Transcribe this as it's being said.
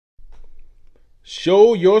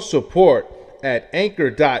Show your support at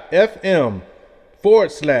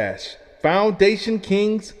anchor.fm/Foundation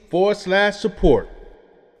Kings/support.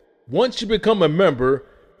 Once you become a member,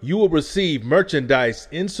 you will receive merchandise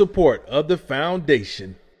in support of the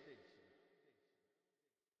foundation.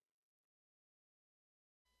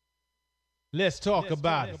 Let's talk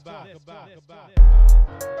about it.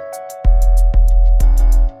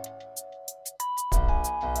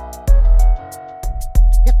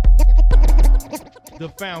 The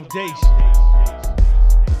foundation.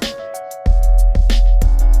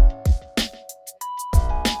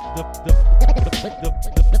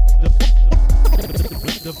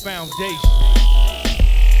 The foundation.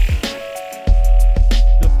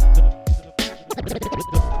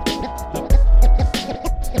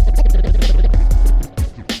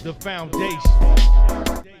 The foundation.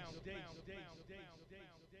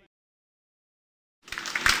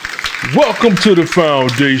 Welcome to the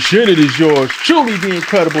foundation. It is yours truly, the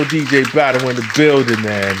incredible DJ Battle in the building,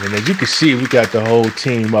 man. And as you can see, we got the whole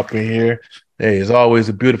team up in here. Hey, it's always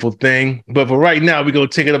a beautiful thing. But for right now, we're going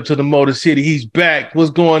to take it up to the Motor City. He's back.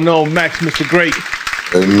 What's going on, Max, Mr. Great?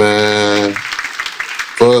 Hey, man.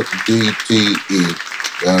 Fuck DTE.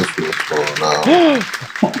 That's what's going on.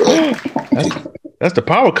 That's the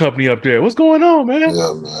power company up there. What's going on, man?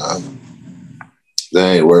 Yeah, man.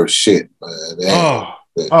 They ain't worth shit, man.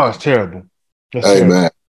 It's terrible. That's hey, terrible. Man.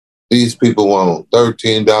 These people want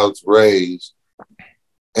 $13 raise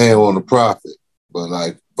and want a profit, but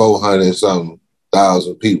like 400-something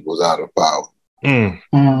thousand people is out of power. Yeah,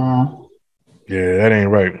 that ain't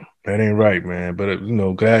right. That ain't right, man. But,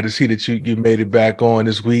 glad to see that you made it back on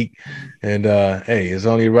this week. And, hey, it's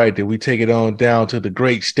only right that we take it on down to the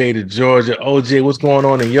great state of Georgia. OJ, what's going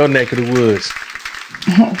on in your neck of the woods?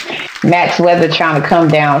 Max Weather trying to come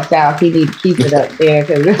down south. He need to keep it up there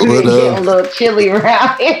because it's getting a little chilly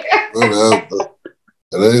around here. Whatever.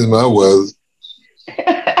 That ain't my weather.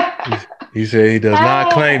 He said he does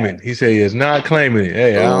not claim it. He said he is not claiming it.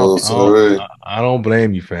 Hey, I don't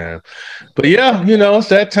blame you, fam. But yeah, it's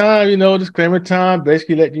that time, disclaimer time.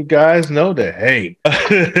 Basically let you guys know that, hey,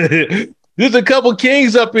 there's a couple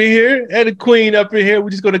kings up in here and a queen up in here. We're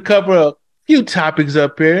just going to cover a few topics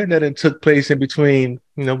up here that took place in between,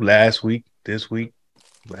 last week, this week.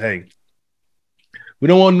 But hey, we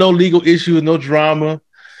don't want no legal issues, no drama.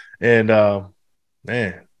 And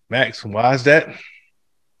man, Max, why is that?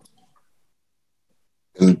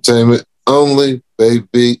 Entertainment only,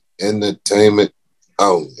 baby. Entertainment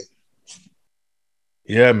only.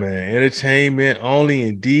 Yeah, man. Entertainment only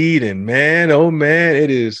indeed. And man, oh man,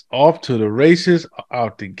 it is off to the races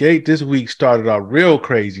out the gate. This week started out real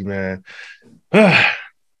crazy, man.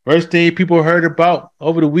 First thing people heard about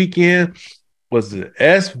over the weekend was the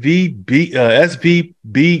SVB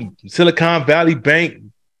Silicon Valley Bank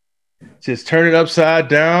just turned it upside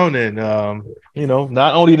down. And,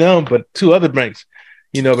 not only them, but two other banks,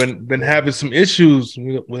 been having some issues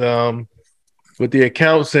with the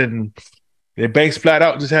accounts, and the banks flat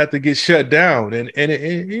out just had to get shut down. And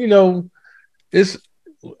it's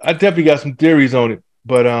I definitely got some theories on it,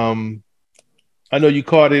 but I know you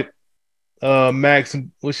caught it, Max.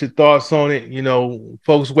 What's your thoughts on it?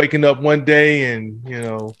 Folks waking up one day and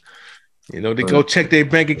they go check their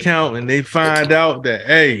bank account and they find out that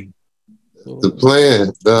the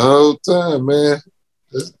plan the whole time, man.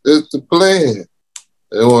 It's the plan.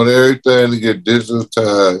 They want everything to get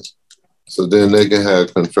digitized so then they can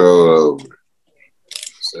have control over it.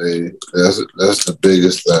 See, that's the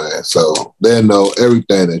biggest thing. So they know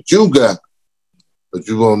everything that you got, but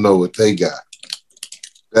you won't know what they got.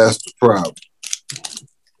 That's the problem.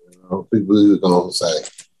 People are gonna say,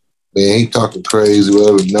 man, he talking crazy,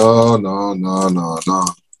 whatever. No.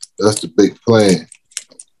 That's the big plan.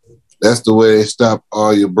 That's the way they stop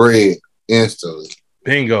all your bread instantly.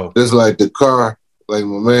 Bingo. Just like the car. Like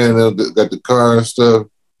my man got the car and stuff,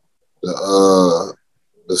 the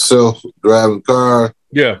self-driving car.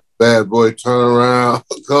 Yeah. Bad boy turn around,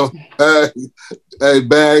 come back, hey,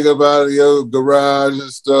 bag up out of your garage and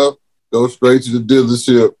stuff, go straight to the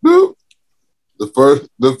dealership. Boop. The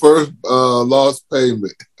first lost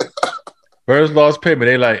payment. First lost payment.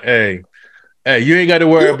 They like, hey, you ain't got to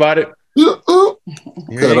worry about it. You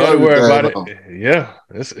ain't got to worry about it. Yeah,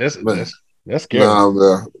 that's scary.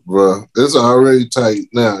 Nah, bro, it's already tight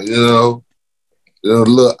now.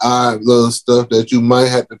 Little stuff that you might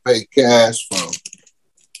have to pay cash for.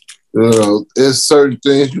 It's certain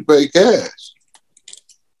things you pay cash.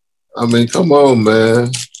 I mean, come on,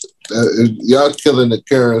 man. Y'all killing the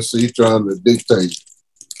currency trying to dictate.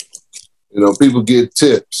 People get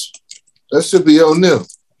tips. That should be on them.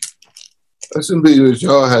 That shouldn't be that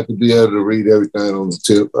y'all have to be able to read everything on the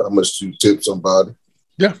tip. How much you tip somebody?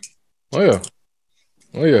 Yeah. Oh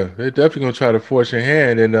yeah. They're definitely gonna try to force your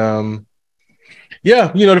hand. And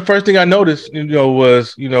yeah, the first thing I noticed,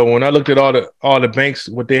 was when I looked at all the banks,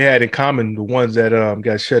 what they had in common, the ones that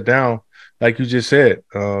got shut down, like you just said,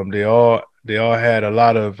 they all had a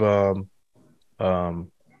lot of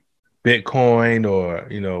Bitcoin or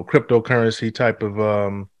cryptocurrency type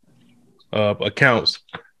of accounts.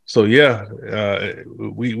 So yeah,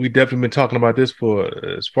 we definitely been talking about this for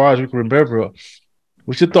as far as we can remember.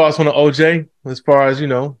 What's your thoughts on the OJ as far as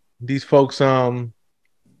these folks getting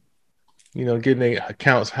their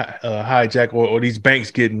accounts hijacked or these banks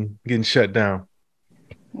getting shut down?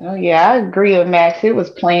 Oh yeah, I agree with Max. It was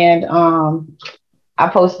planned. I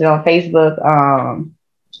posted on Facebook.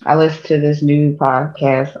 I listened to this new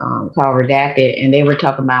podcast called Redacted, and they were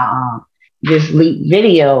talking about this leaked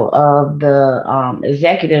video of the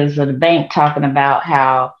executives of the bank talking about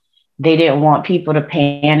how they didn't want people to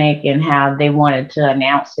panic and how they wanted to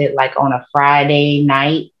announce it like on a Friday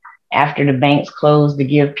night after the banks closed to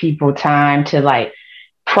give people time to like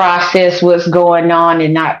process what's going on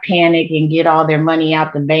and not panic and get all their money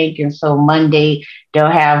out the bank. And so Monday they'll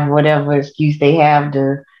have whatever excuse they have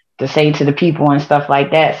to say to the people and stuff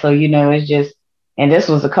like that. So, it's just, and this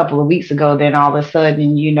was a couple of weeks ago, then all of a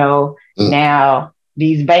sudden, now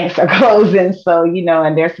these banks are closing. So,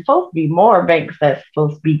 and there's supposed to be more banks that's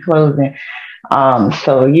supposed to be closing. Watch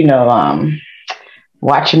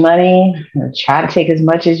your money, try to take as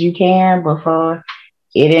much as you can before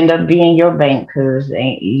it end up being your bank, because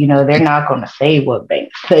they're not going to say what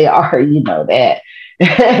banks they are. That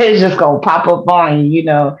it's just going to pop up on you.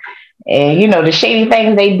 And the shady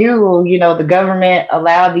things they do. The government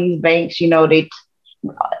allow these banks.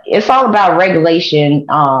 It's all about regulation.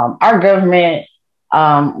 Our government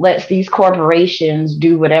lets these corporations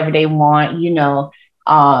do whatever they want.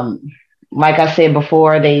 Like I said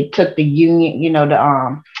before, they took the union,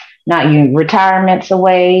 not union retirements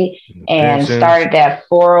away and started that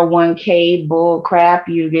 401k bull crap.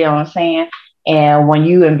 You get what I'm saying? And when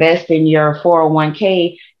you invest in your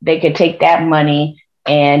 401k, they could take that money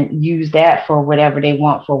and use that for whatever they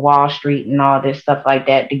want for Wall Street and all this stuff like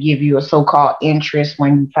that to give you a so-called interest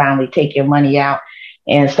when you finally take your money out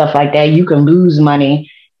and stuff like that. You can lose money.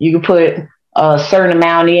 You can put a certain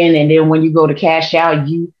amount in, and then when you go to cash out,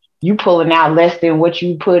 you pulling out less than what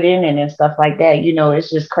you put in and stuff like that.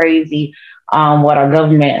 It's just crazy what our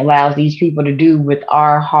government allows these people to do with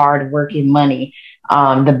our hard working money.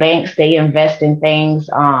 The banks, they invest in things.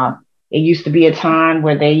 It used to be a time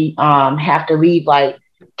where they have to leave like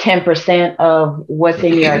 10% of what's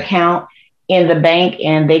in your account in the bank,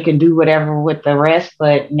 and they can do whatever with the rest.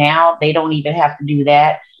 But now they don't even have to do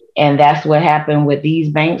that. And that's what happened with these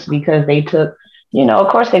banks, because they took, of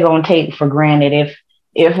course they're going to take for granted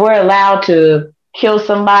if we're allowed to kill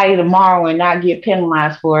somebody tomorrow and not get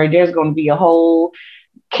penalized for it, there's going to be a whole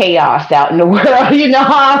chaos out in the world. You know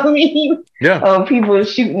what I mean? Yeah. People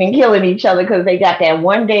shooting and killing each other because they got that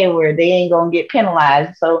one day where they ain't going to get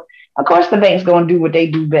penalized. So, of course, the bank's going to do what they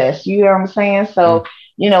do best. You know what I'm saying? So,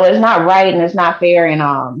 it's not right and it's not fair.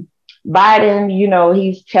 And Biden,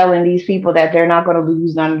 he's telling these people that they're not going to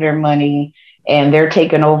lose none of their money and they're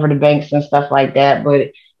taking over the banks and stuff like that.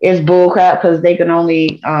 But it's bullcrap, because they can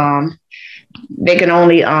only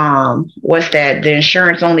what's that? The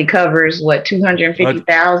insurance only covers what,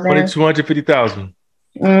 250,000? 250,000.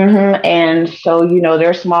 And so,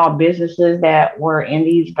 there's small businesses that were in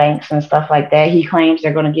these banks and stuff like that. He claims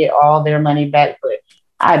they're going to get all their money back, but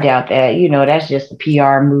I doubt that. That's just a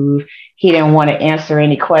PR move. He didn't want to answer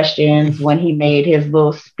any questions when he made his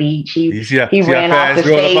little speech. He ran off the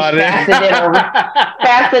stage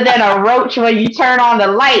faster than a roach when you turn on the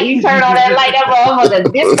light. You turn on that light, that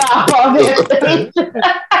motherfucker dipped off on his stage.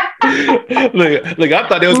 Look, I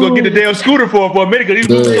thought they was going to get the damn scooter for a minute, because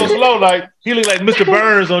he was moving so slow. Like, he looked like Mr.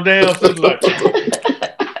 Burns on damn something like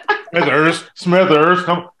Smithers,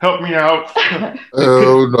 come help me out.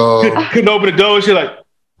 Oh, no. Couldn't open the door. She's like,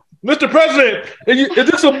 Mr. President, is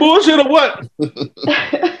this some bullshit or what? But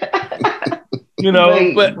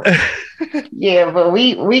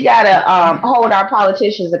we gotta hold our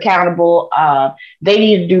politicians accountable. They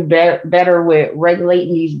need to do better with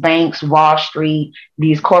regulating these banks, Wall Street,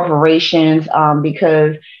 these corporations,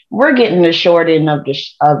 because we're getting the short end of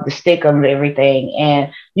the stick of everything.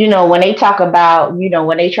 And when they talk about,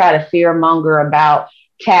 when they try to fear monger about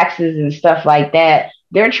taxes and stuff like that,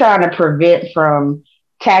 they're trying to prevent from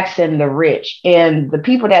taxing the rich, and the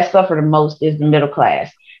people that suffer the most is the middle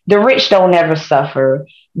class. the rich don't ever suffer.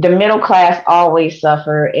 The middle class always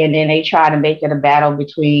suffer, and then they try to make it a battle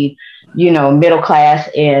between, middle class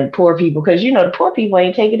and poor people, because the poor people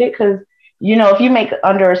ain't taking it, because if you make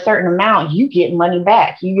under a certain amount, you get money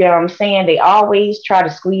back. You get what I'm saying? They always try to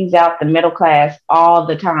squeeze out the middle class all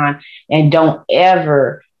the time and don't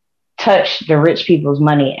ever touch the rich people's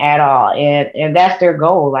money at all. And that's their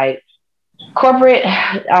goal. Like corporate,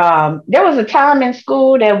 there was a time in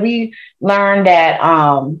school that we learned that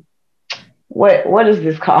what is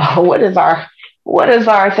this called? What is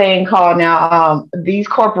our thing called now? These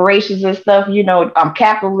corporations and stuff,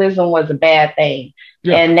 capitalism was a bad thing.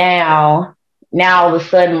 Yeah. And now all of a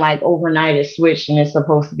sudden, like overnight it's switched and it's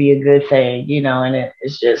supposed to be a good thing, and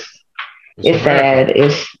it's just, it's sad.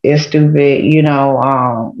 It's stupid.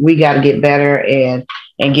 We got to get better and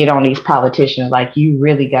get on these politicians. Like, you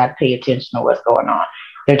really got to pay attention to what's going on.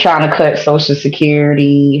 They're trying to cut Social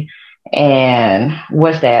Security and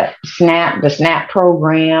what's that? the SNAP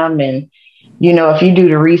program. And, if you do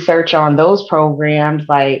the research on those programs,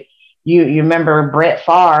 like you remember Brett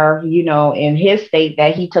Favre, in his state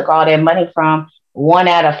that he took all that money from, 1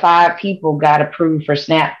 out of 5 people got approved for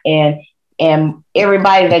SNAP. And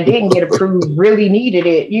everybody that didn't get approved really needed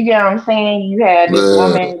it. You get what I'm saying? You had this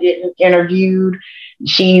woman getting interviewed.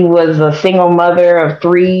 She was a single mother of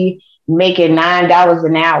 3, making $9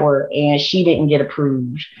 an hour, and she didn't get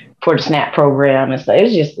approved for the SNAP program. And so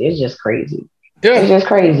it's just crazy. Yeah, it's just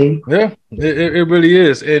crazy. Yeah, it really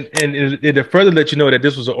is. And to further let you know that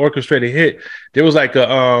this was an orchestrated hit, there was like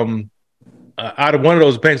out of one of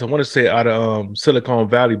those banks, I want to say out of Silicon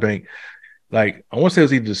Valley Bank. Like, I want to say it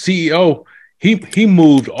was either the CEO. He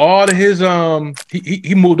moved all of his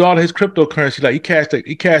he moved all of his cryptocurrency. Like,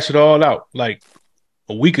 he cashed it all out like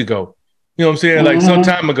a week ago. You know what I'm saying? Like some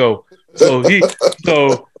time ago. So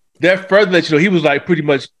that further lets you know he was like pretty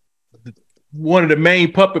much one of the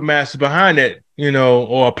main puppet masters behind that,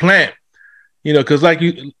 or a plant. Because like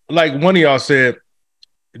one of y'all said,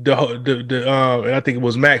 and I think it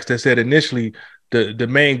was Max that said initially the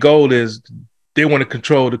main goal is they want to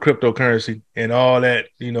control the cryptocurrency and all that,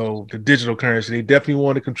 the digital currency. They definitely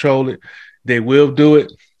want to control it. They will do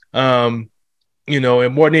it. And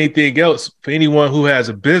more than anything else, for anyone who has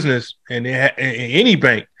a business and in any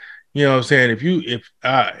bank, you know what I'm saying? If you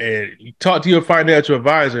talk to your financial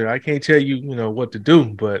advisor, I can't tell you, what to do,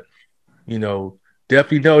 but,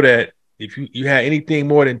 definitely know that if you had anything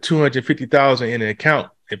more than $250,000 in an account,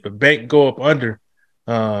 if a bank go up under,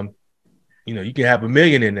 you can have $1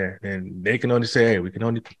 million in there, and they can only say, hey, we can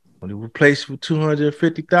only replace for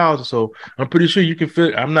 $250,000. So I'm pretty sure you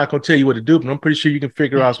can I'm not going to tell you what to do, but I'm pretty sure you can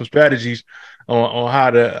figure out some strategies on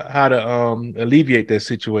how to alleviate that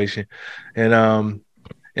situation. And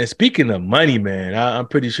speaking of money, man, I'm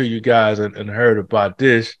pretty sure you guys have heard about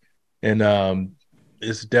this, and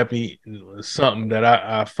it's definitely something that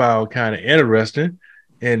I found kind of interesting.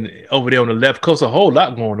 And over there on the left coast, a whole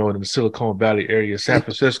lot going on in the Silicon Valley area, San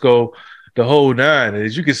Francisco, the whole nine. And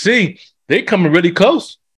as you can see, they coming really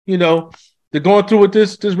close. They're going through with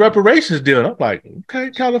this reparations deal. And I'm like,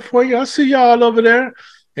 okay, California, I see y'all over there.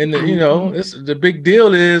 And the big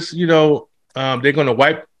deal is, they're going to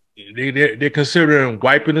wipe. They're considering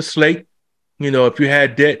wiping the slate. If you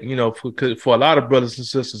had debt, for a lot of brothers and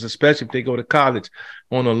sisters, especially if they go to college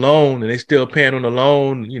on a loan and they still paying on the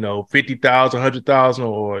loan, $50,000, $100,000,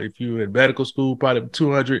 or if you're in medical school, probably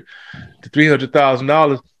 $200,000 to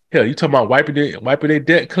 $300,000. Hell, you talking about wiping their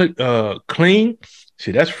debt clean?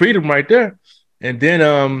 Shit, that's freedom right there. And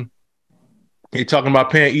then you're talking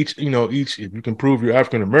about paying each if you can prove you're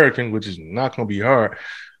African American, which is not going to be hard.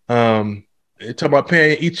 You're talking about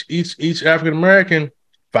paying each African American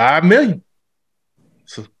 $5 million.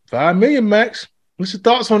 So $5 million, Max. What's your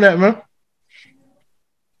thoughts on that, man?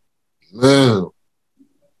 Man,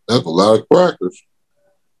 that's a lot of crackers.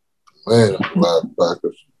 Man, that's a lot of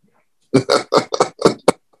crackers.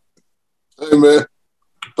 Hey, man,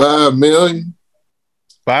 $5 million.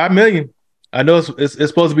 $5 million. I know it's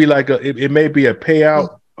supposed to be like it may be a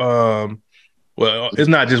payout. Well, it's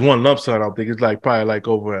not just one lump sum. I don't think it's like probably like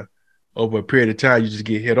over a period of time you just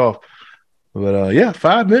get hit off. But yeah,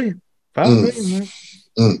 $5 million. $5 million, man.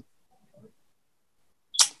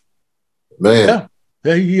 Man.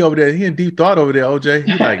 Yeah, he over there. He in deep thought over there, OJ.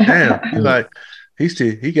 He's like, damn. He's like,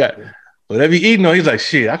 he got whatever he eating on. He's like,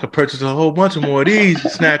 shit, I could purchase a whole bunch of more of these to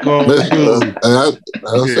snack on. And I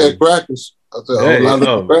said crackers. I said a whole lot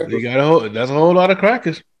of crackers. That's a whole lot of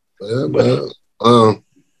crackers. Yeah, man.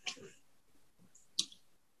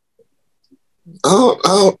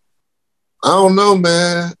 I don't know,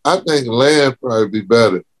 man. I think land probably be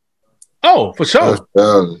better. Oh, for sure.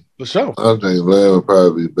 For sure. I think land would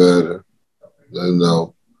probably be better.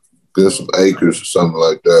 get some acres or something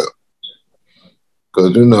like that.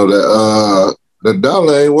 Because you know that the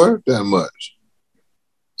dollar ain't worth that much.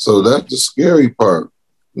 So that's the scary part.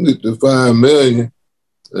 You get to $5 million,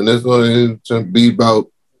 and it's going to be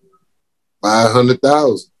about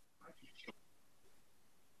 500,000.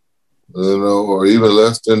 You know, or even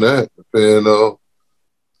less than that, depending on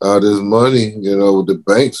how this money, you know, with the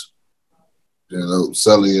banks, you know,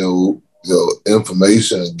 selling your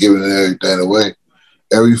information and giving everything away.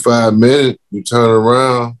 Every 5 minutes, you turn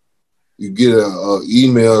around, you get an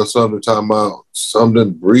email or something talking about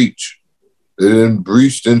something breach. They didn't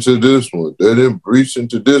breach into this one. They didn't breach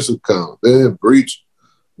into this account. They didn't breach.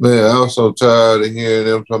 Man, I'm so tired of hearing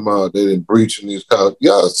them talking about they didn't breach in these accounts.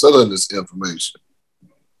 Y'all selling this information.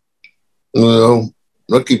 You know,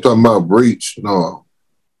 don't keep talking about breach. No.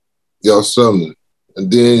 Y'all selling it. And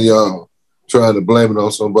then y'all trying to blame it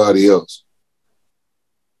on somebody else.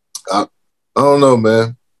 I don't know,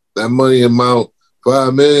 man. That money amount,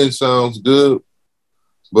 $5 million sounds good,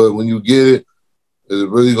 but when you get it, is it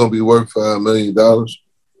really going to be worth $5 million?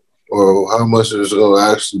 Or how much is it going to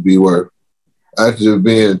actually be worth? Actually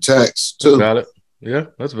being taxed, too. Valid. Yeah,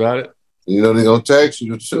 that's valid. You know, they're going to tax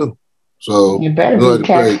you, too. So you better be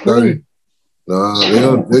tax-free. No,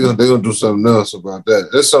 they're gonna do something else about that.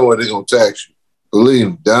 There's somewhere they're gonna tax you.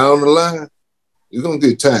 Believe me, down the line, you're gonna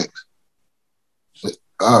get taxed.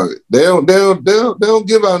 All right, they don't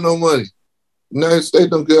give out no money. United States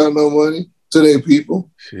don't give out no money to their people.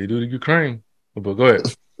 They do to Ukraine. But go ahead.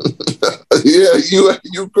 Yeah,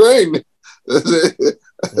 Ukraine. They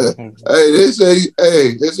say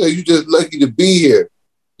you just lucky to be here.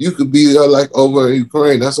 You could be like over in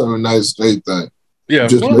Ukraine. That's a United States thing. Yeah, you're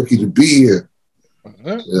just lucky to be here.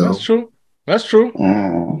 That's true. That's true.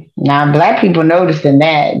 Now, black people noticing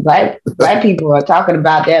that. Black people are talking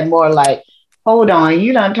about that more like, hold on,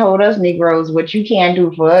 you done told us Negroes what you can't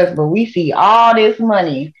do for us, but we see all this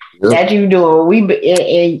money that you do.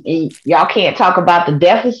 Y'all can't talk about the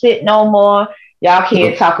deficit no more. Y'all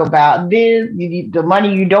can't talk about this, the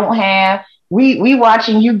money you don't have. We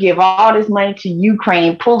watching you give all this money to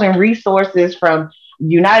Ukraine, pulling resources from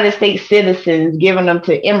United States citizens, giving them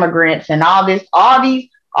to immigrants, and all these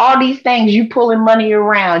things. You pulling money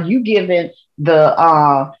around. You giving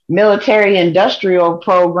the military industrial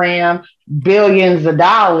program billions of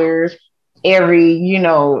dollars every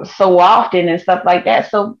so often and stuff like that.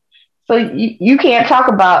 So you can't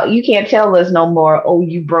you can't tell us no more. Oh,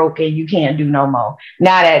 you broke and you can't do no more.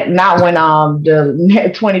 Not when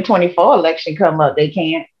the 2024 election come up. They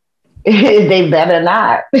can't. They better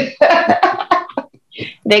not.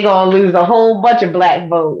 They're going to lose a whole bunch of black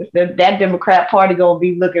votes. That Democrat Party going to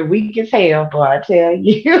be looking weak as hell, boy, I tell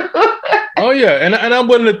you. Oh, yeah. And I'm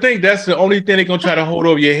willing to think that's the only thing they're going to try to hold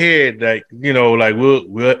over your head. Like,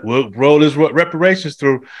 we'll roll this reparations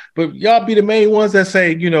through. But y'all be the main ones that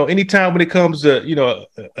say, anytime when it comes to,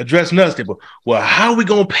 addressing us, they go, well, how are we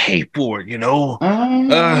going to pay for it,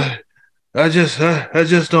 I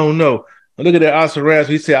just don't know. Look at that Oscar Rams.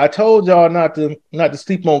 He said, I told y'all not to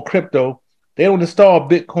sleep on crypto. They don't install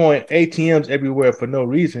Bitcoin ATMs everywhere for no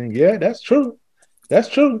reason. Yeah, that's true. That's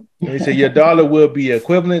true. And he said your dollar will be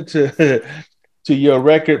equivalent to your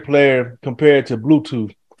record player compared to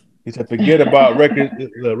Bluetooth. He said forget about records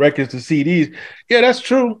to CDs. Yeah, that's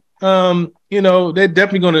true. They're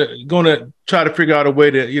definitely gonna try to figure out a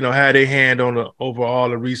way to have their hand over all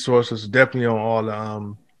the resources. Definitely on all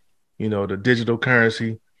the the digital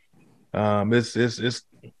currency. It's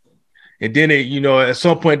and then at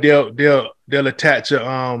some point they'll attach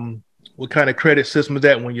a what kind of credit system is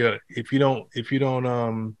that when if you don't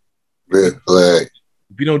red flag.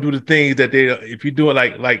 If you don't do the things that if you do it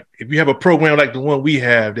like if you have a program like the one we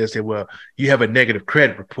have, they say, well, you have a negative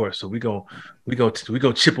credit report, so we gonna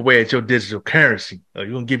chip away at your digital currency. We're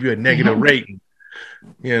gonna give you a negative rating,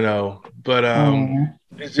 But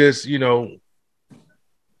it's just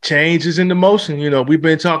change is in the motion. We've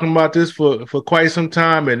been talking about this for quite some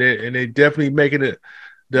time, and they definitely making it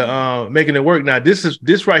work. Now,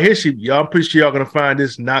 this right here, y'all, I'm pretty sure y'all gonna find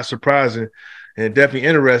this not surprising and definitely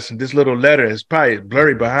interesting. This little letter is probably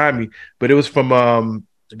blurry behind me, but it was from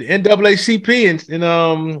the NAACP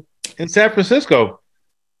in San Francisco.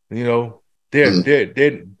 They're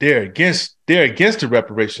against the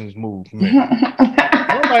reparations movement.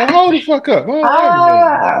 I'm like, hold the fuck up!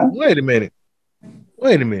 Wait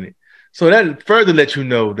a minute. So that further lets you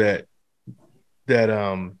know that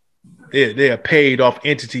they're a paid off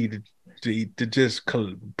entity to just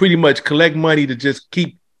pretty much collect money to just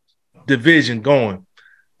keep division going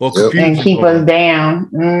or confusion and keep going. Us down.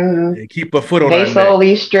 Mm-hmm. And keep a foot on. They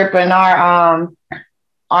slowly stripping our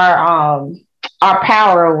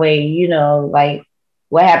power away. Like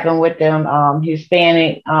what happened with them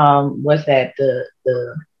Hispanic what's that the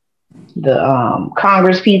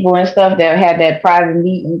Congress people and stuff that had that private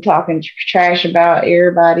meeting talking trash about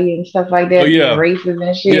everybody and stuff like that, being racist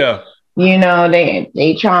and shit. Yeah. You know,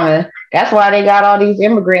 they trying to. That's why they got all these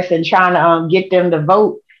immigrants and trying to get them to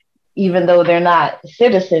vote, even though they're not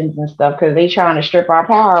citizens and stuff, because they trying to strip our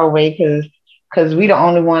power away because we the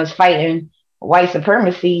only ones fighting white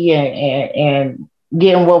supremacy and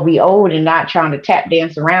getting what we owed and not trying to tap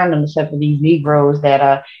dance around them, except for these Negroes that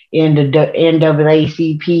are in the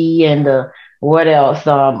NAACP and the what else?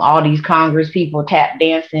 All these Congress people tap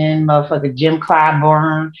dancing, motherfucker Jim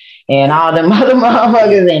Clyburn and all them other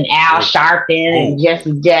motherfuckers and Al Sharpton and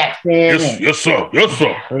Jesse Jackson. Yes, sir. Yes,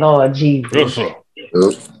 sir. Lord Jesus. Yes, sir.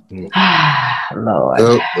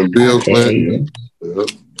 Lord. Bill Clinton.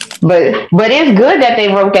 But it's good that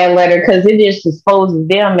they wrote that letter because it just exposes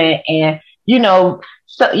them and you know,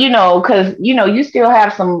 so you know, because you still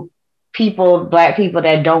have some people, black people,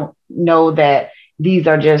 that don't know that these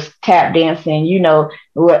are just tap dancing. You know,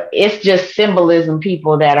 it's just symbolism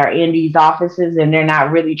people that are in these offices and they're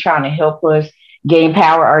not really trying to help us gain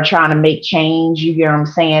power or trying to make change. You get what I'm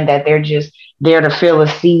saying? That they're just there to fill a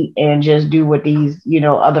seat and just do what these,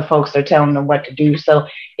 other folks are telling them what to do. So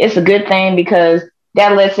it's a good thing because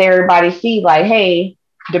that lets everybody see like, hey,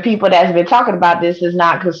 the people that's been talking about this is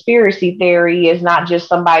not conspiracy theory. It's not just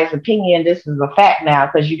somebody's opinion. This is a fact now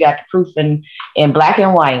because you got the proof in black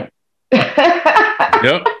and white.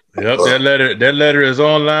 Yep. That letter is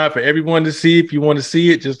online for everyone to see. If you want to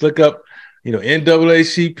see it, just look up,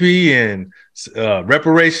 NAACP and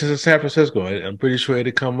reparations in San Francisco. I'm pretty sure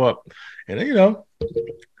it'll come up. And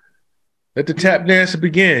let the tap dance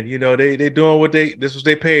begin. They doing what this was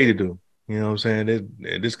they paid to do. You know what I'm saying?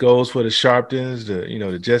 This goes for the Sharptons,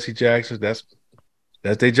 the Jesse Jacksons. That's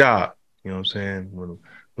their job. You know what I'm saying? When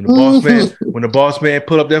the boss man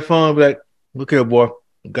pull up that phone, be like, look here, boy,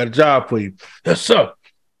 got a job for you. Yes, sir.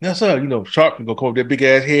 Yes, sir. Sharpton go come over that big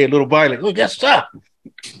ass head, little body, like, oh, yes, sir.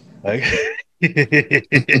 Like, like a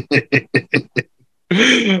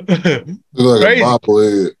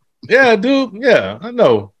bobblehead. Yeah, dude. Yeah, I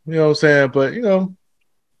know. You know what I'm saying? But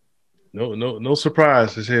no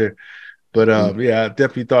surprises here. But I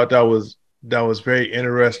definitely thought that was very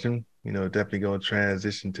interesting. Definitely gonna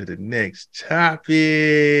transition to the next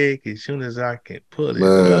topic as soon as I can pull it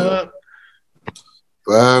up.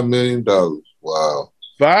 $5 million. Wow.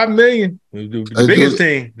 $5 million. The biggest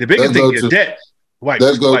thing is debt.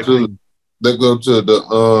 That go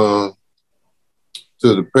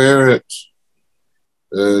to the parents.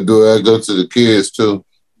 Do I go to the kids too?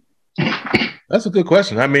 That's a good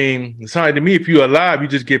question. I mean, it sounds like to me if you're alive, you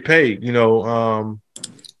just get paid. I'm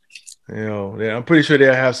pretty sure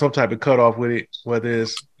they'll have some type of cutoff with it, whether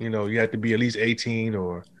it's you have to be at least 18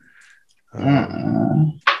 or.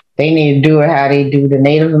 They need to do it how they do the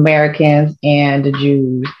Native Americans and the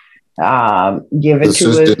Jews. Give it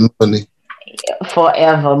to us money.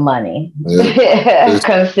 Forever money,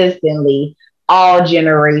 consistently, all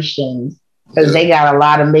generations, because they got a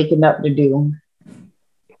lot of making up to do.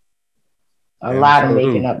 A lot of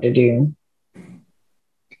making up to do.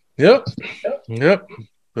 Yep.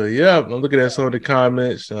 But yeah, I'm looking at some of the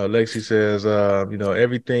comments. Lexi says,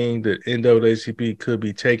 everything that NAACP could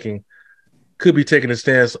be taking a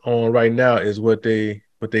stance on right now is what they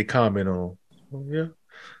comment on. Yeah.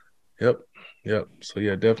 Yep. So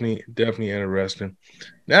yeah, definitely interesting.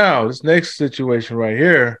 Now, this next situation right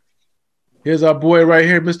here, here's our boy right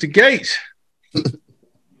here, Mr. Gates.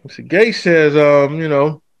 Mr. Gates says,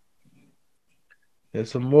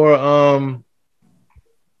 there's some more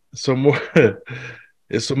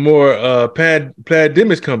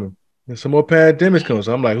pandemics coming. There's some more pandemics coming.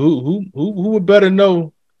 So I'm like, who would better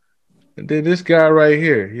know than this guy right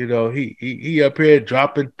here? He up here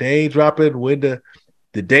dropping when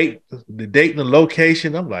the date and the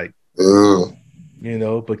location. I'm like,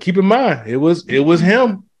 but keep in mind, it was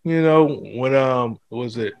him, when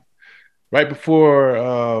was it right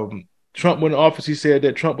before Trump went in office, he said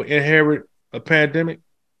that Trump would inherit a pandemic.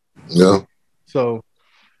 Yeah. So,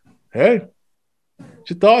 hey, what's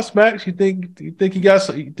your thoughts, Max? You think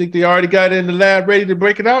they already got it in the lab ready to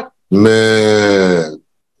break it out? Man,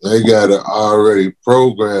 they got it already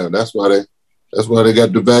programmed. That's why they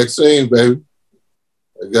got the vaccine, baby.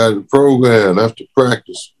 They got it programmed after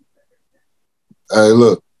practice. Hey,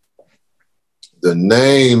 look, the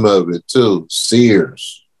name of it too,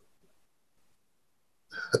 Sears.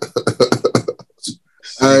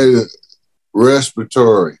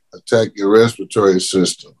 Respiratory, attack your respiratory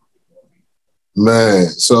system. Man,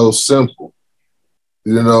 so simple.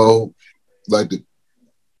 Like the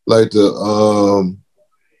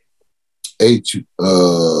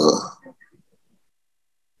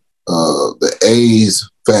the AIDS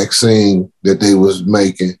vaccine that they was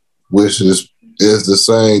making, which is the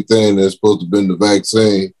same thing that's supposed to be the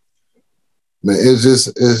vaccine. Man,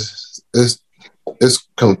 it's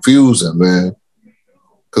confusing, man.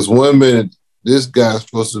 Because one minute this guy's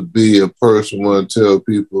supposed to be a person want to tell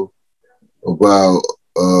people about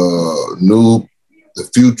the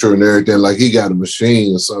future and everything, like he got a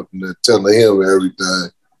machine or something that's telling him everything.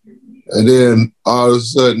 And then all of a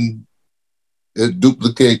sudden, it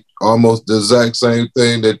duplicates almost the exact same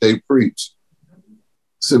thing that they preach.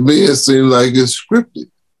 To me, it seems like it's scripted.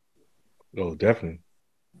 Oh, definitely.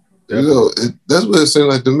 You know, that's what it seems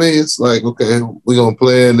like to me. It's like, okay, we're going to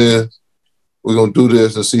plan this. We're going to do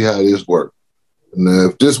this and see how this works. And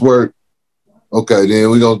if this works, okay, then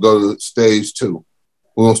we're going to go to stage 2.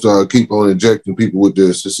 We're going to keep on injecting people with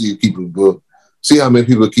this to see how many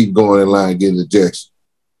people keep going in line getting injections.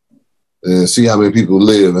 And see how many people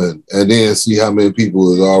live and then see how many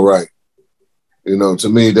people is all right. You know, to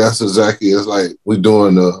me, that's exactly, it's like we're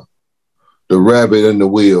doing the rabbit and the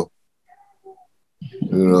wheel.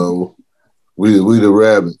 You know, we the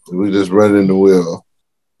rabbit. We just running the wheel.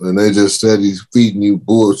 And they just steady feeding you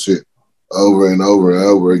bullshit over and over and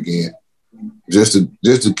over again. Just to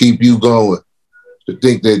keep you going. To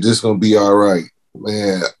think that this gonna be all right.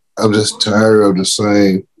 Man, I'm just tired of the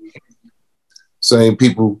same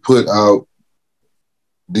people put out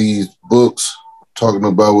these books talking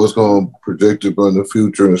about what's going to predict it in the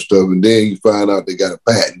future and stuff, and then you find out they got a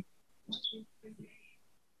patent.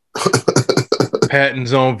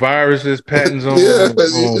 Patents on viruses, patents on... Yeah,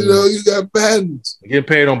 you know, you got patents. Get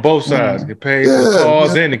paid on both sides. Get paid for the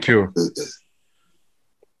cause and the cure.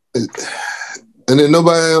 And then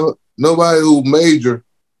nobody who major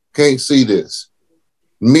can't see this.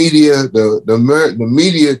 Media, the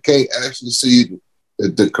media can't actually see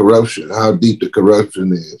the corruption, how deep the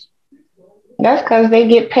corruption is. That's because they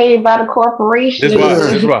get paid by the corporation.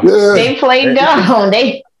 That's right. Yeah. They play dumb.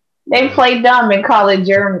 They play dumb and call it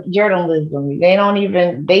journalism. They don't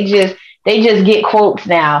even. They just get quotes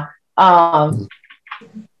now. Mr.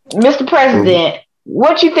 President,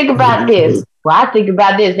 what you think about this? Well, I think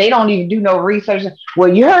about this. They don't even do no research.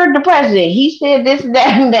 Well, you heard the president. He said this, that,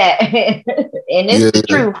 and that. And it's the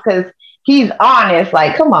truth because he's honest.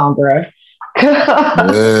 Like, come on, bro.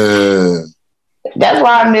 That's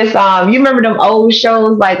why I miss, you remember them old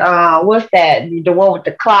shows like, what's that? The one with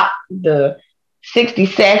the clock, the 60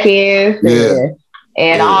 seconds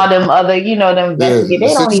and all them other, you know, them. They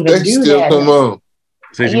don't even do that. Come on.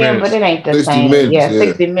 60 minutes. But it ain't the same. Minutes,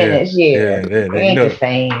 60 minminutes. It ain't the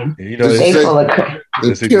same. You know, they full of crap.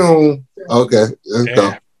 Okay, let's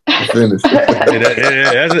go. Finish.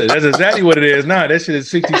 That's exactly what it is now. That shit is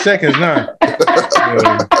 60 seconds now. But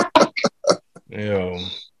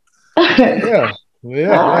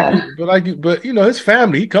you know, his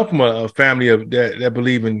family. He come from a family of that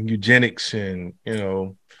believe in eugenics and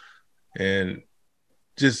and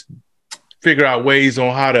just figure out ways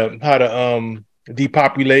on how to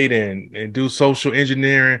depopulate and do social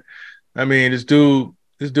engineering. I mean, this dude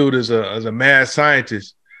is a mad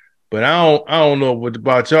scientist. But I don't know what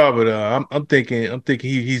about y'all, but I'm thinking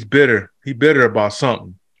he's bitter. He bitter about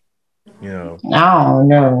something. You know. I don't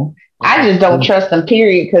know. I just don't trust him,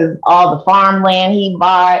 period, because all the farmland he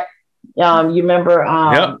bought. You remember,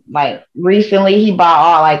 like recently he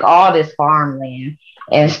bought all this farmland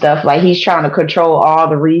and stuff. Like he's trying to control all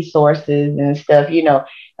the resources and stuff. You know,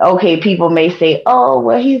 okay, people may say, "Oh,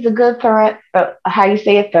 well, he's a good how you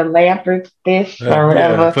say it, philanthropist or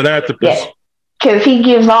whatever." Philanthropist. Yeah. Because he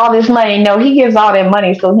gives all this money. No, he gives all that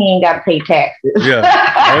money so he ain't got to pay taxes.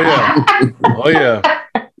 Oh, yeah.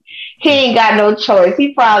 He ain't got no choice.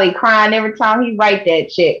 He probably crying every time he write that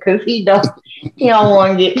check because he don't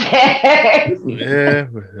want to get taxed. Yeah,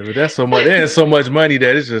 but that's so much. There's so much money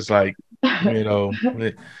that it's just like, you know.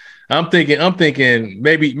 I'm thinking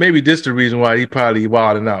maybe this the reason why he probably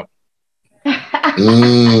wilding out.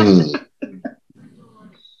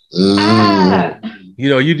 You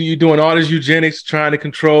know, you doing all this eugenics, trying to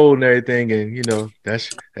control and everything, and you know that's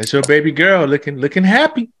your baby girl looking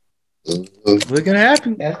happy, looking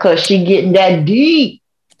happy. That's because she getting that deep.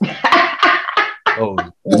 Oh,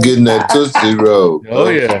 getting that Tootsie Roll. Oh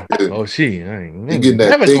yeah. Oh, she. I ain't getting that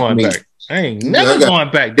never thick going meat. back. I ain't never going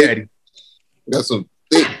back, Daddy. Got some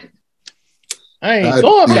thick. I ain't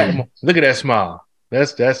going back. Look at that smile.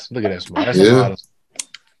 That's look at that smile. That's smile.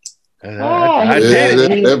 I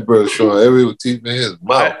did it. That brother showing every teeth in his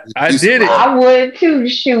mouth. I did it. I would too.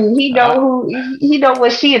 Shoot, he know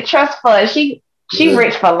what she a trust for. She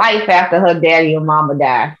rich for life after her daddy and mama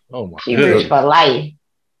died. Oh my! She rich for life.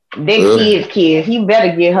 Their kids. He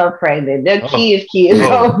better get her pregnant. Their kids.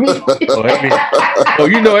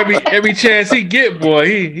 Every chance he get, boy,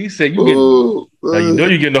 he said, "You get, now you know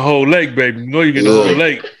you getting the whole leg, baby. You know you getting the whole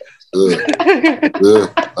leg."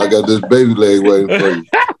 I got this baby leg waiting for you.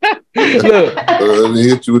 Look, let me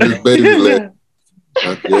hit you with this baby leg.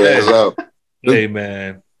 Knock your ass out. Hey,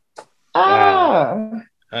 man. Wow.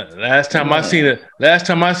 Last time I seen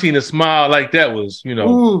a smile like that was,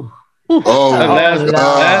 Oh, that's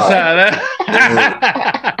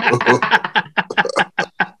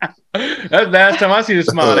last time I seen a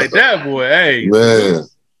smile like that, boy. Hey, man.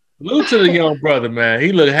 Salute to the young brother, man.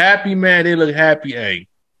 He look happy, man. They look happy. Hey,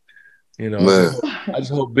 man. I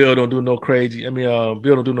just hope Bill don't do no crazy. Bill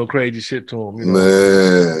don't do no crazy shit to him.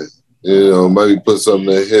 Man, maybe put something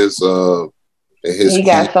in his. He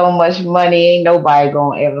got so much money, ain't nobody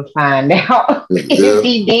gonna ever find out if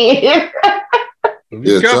he did.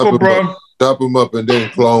 Be careful, bro. Chop him up and then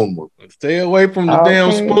clone him. Stay away from the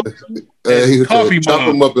damn spoon. He coffee chop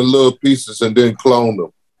him up in little pieces and then clone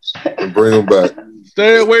them and bring them back.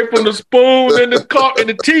 Stay away from the spoon and the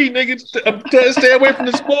tea, nigga. Stay away from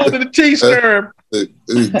the spoon and the tea stirrer.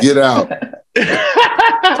 Get out.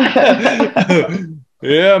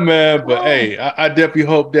 Yeah, man. But hey, I definitely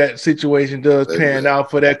hope that situation does pan out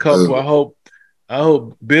for that couple. I hope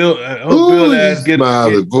Bill. Bill ass get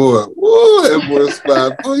smiling, boy. Woo, that boy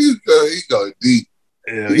smiling. Boy, he go deep.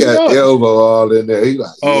 Yeah, he got elbow all in there. He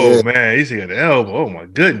like, man, he's got the elbow. Oh my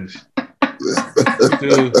goodness.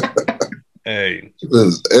 Dude. Hey,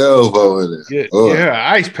 his elbow in there.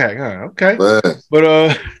 Yeah, ice pack, huh? Okay, man. But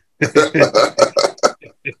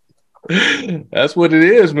that's what it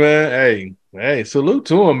is, man. Hey, salute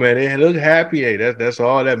to him, man. They look happy. Hey, that's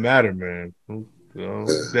all that matters, man.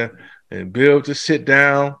 And Bill, just sit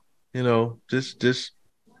down. Just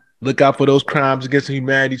look out for those crimes against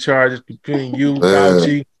humanity charges between you,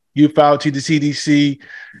 Fauci, the CDC,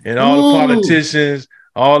 and all the politicians,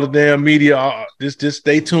 all the damn media. Just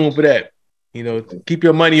stay tuned for that. Keep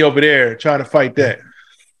your money over there trying to fight that.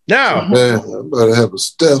 Now, man, I'm about to have a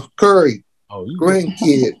Steph Curry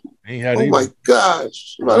grandkid. Oh my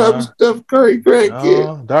gosh, I'm about to have a Steph Curry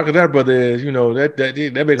grandkid. Darker that brother is,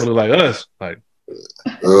 that make him look like us. Like,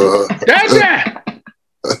 that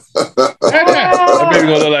baby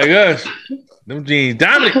gonna look like us. Them jeans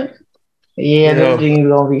dominant. Yeah, them jeans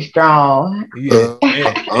gonna be strong. Yeah,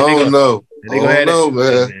 I don't know. They gonna have that,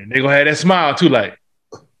 man. They gonna have that smile too, like.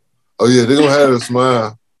 Oh yeah, they gonna have a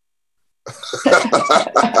smile.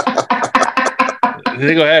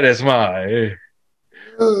 They gonna have that smile. Yeah.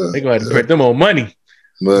 They gonna have to print them on money.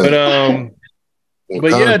 Man.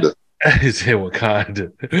 But yeah, he said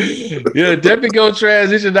Wakanda. Yeah, definitely gonna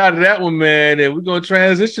transition out of that one, man, and we're gonna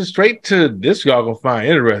transition straight to this. Y'all gonna find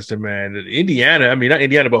interesting, man. Indiana, not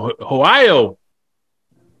Indiana, but Ohio,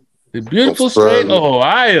 the beautiful state of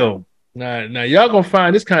Ohio. Now y'all gonna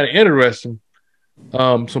find this kind of interesting.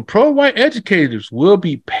 Some pro-white educators will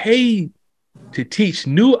be paid to teach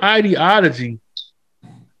new ideology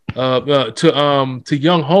to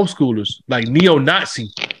young homeschoolers, like neo-Nazi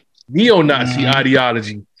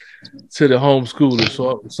ideology to the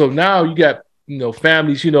homeschoolers. So now you got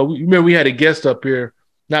families. Remember we had a guest up here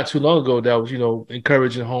not too long ago that was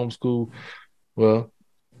encouraging homeschool. Well,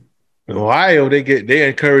 in Ohio they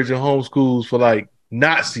encouraging homeschools for like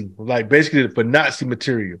Nazi, like basically for Nazi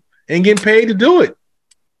material. And getting paid to do it.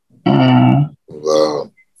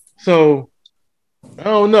 Wow. So I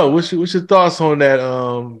don't know. What's your thoughts on that,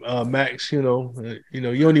 Max? You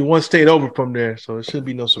only one state over from there, so it shouldn't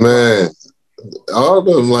be no surprise. Man, all of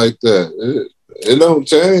them like that. It don't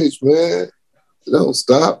change, man. It don't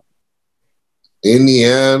stop.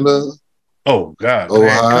 Indiana. Oh God.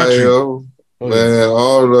 Ohio. Man,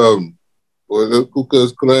 all of them. Boy, the Ku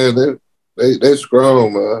Klux Klan, they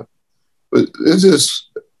strong, man. But it's just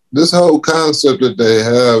this whole concept that they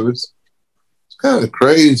have, it's kind of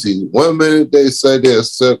crazy. One minute they say they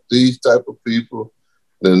accept these type of people,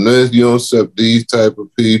 then next you don't accept these type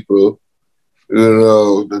of people.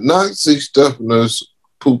 The Nazi stuff and this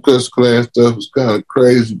Ku Klux Klan stuff is kind of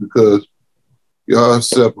crazy because y'all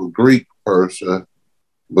accept a Greek person,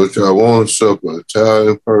 but y'all won't accept an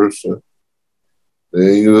Italian person.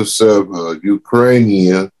 Then you accept a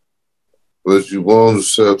Ukrainian, but you won't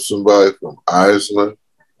accept somebody from Iceland.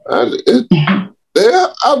 All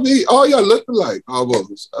y'all look alike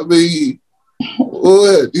almost.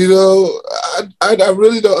 What? I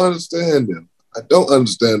really don't understand them. I don't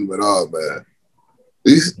understand them at all, man.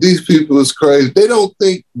 These people is crazy. They don't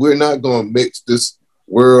think we're not going to mix this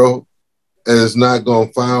world and it's not going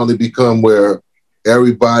to finally become where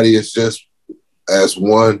everybody is just as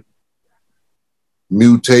one,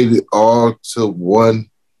 mutated all to one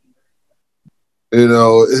You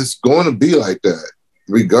know, it's going to be like that,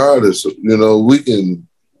 regardless. You know, we can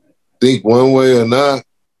think one way or not,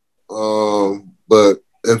 but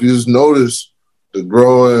if you notice the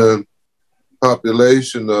growing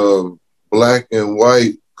population of Black and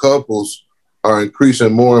white couples are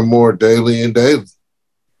increasing more and more daily and daily.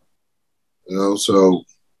 You know, so,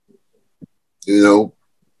 you know,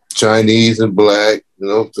 Chinese and Black, you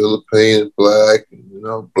know, Philippine Black, you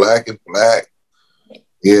know, Black and Black.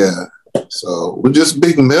 Yeah. So we're just a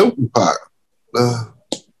big melting pot.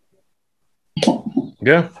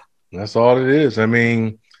 Yeah, that's all it is. I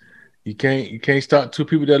mean, you can't stop two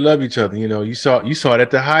people that love each other. You know, you saw it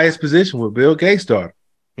at the highest position with Bill Gates started.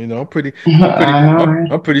 You know, I'm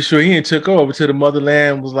pretty sure he took over to the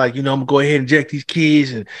motherland, was like, you know, I'm gonna go ahead and inject these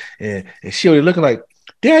kids, and she already looking like,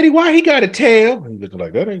 Daddy, why he got a tail? And he looking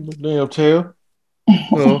like, that ain't no damn tail.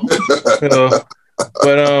 But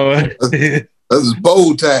that's his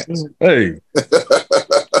bold tax. Hey,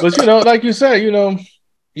 but you know, like you said, you know,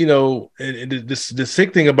 and the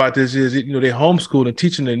sick thing about this is, you know, they homeschool and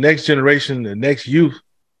teaching the next generation, the next youth,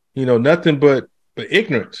 you know, nothing but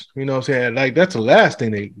ignorance. You know what I'm saying? Like, that's the last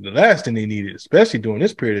thing they needed, especially during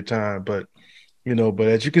this period of time. But you know, but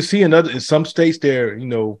as you can see in some states, they're, you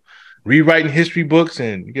know, rewriting history books,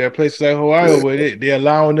 and you got places like Ohio where they're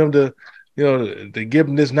allowing them to, you know, to give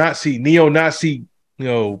them this neo-Nazi, you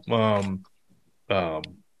know,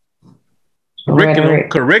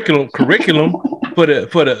 curriculum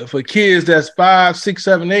for kids that's 5, 6,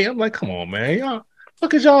 7, 8. I'm like, come on, man, y'all,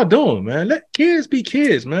 look at y'all doing, man. Let kids be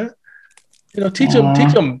kids, man. You know, teach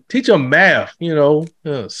them math, you know,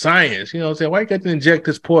 science. You know what I'm saying? Why you got to inject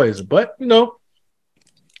this poison? But you know.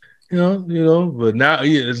 But now,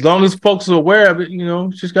 as long as folks are aware of it, you know,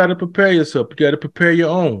 you just got to prepare yourself. You got to prepare your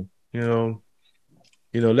own. You know,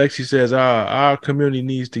 Lexi says our community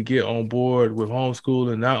needs to get on board with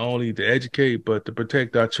homeschooling, not only to educate but to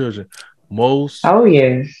protect our children. Most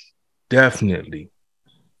definitely,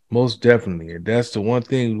 and that's the one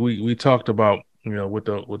thing we talked about. You know, with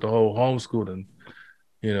the whole homeschooling,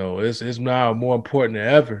 you know, it's now more important than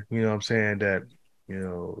ever. You know what I'm saying? That, you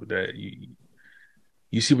know, that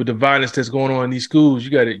you see with the violence that's going on in these schools, you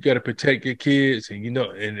got to protect your kids, and you know,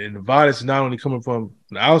 and the violence is not only coming from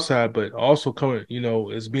the outside, but also coming, you know,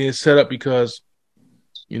 it's being set up because,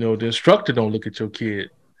 you know, the instructor don't look at your kid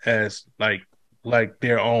as like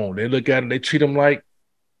their own. They look at them, they treat them like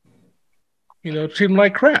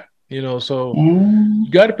crap. You know, so you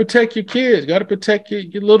got to protect your kids, got to protect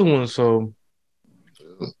your little ones. So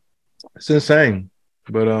it's insane.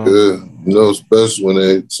 But you know, especially when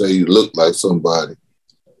they say you look like somebody.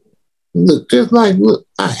 Look just like, look,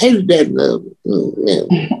 I hated that love.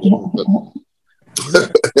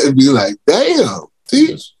 It'd be like, damn,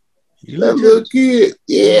 teach that little kid.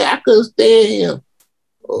 Yeah, I couldn't stand him,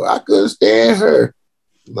 or I couldn't stand her.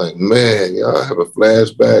 Like, man, y'all have a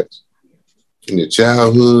flashback in your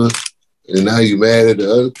childhood, and now you mad at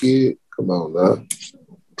the other kid? Come on now.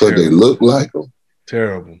 Because they look like them.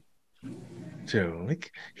 Terrible.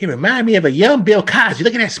 He reminded me of a young Bill Cosby.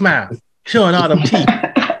 Look at that smile, showing all them teeth.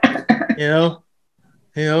 You know.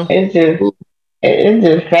 It's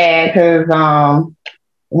just sad because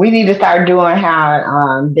we need to start doing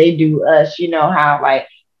how they do us. You know how, like,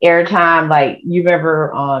 every time, like, you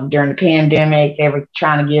remember during the pandemic, they were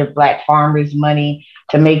trying to give Black farmers money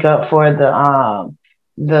to make up for the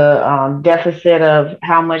deficit of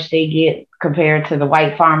how much they get compared to the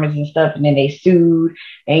white farmers and stuff, and then they sued.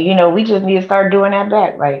 And you know, we just need to start doing that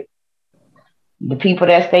back. Like, the people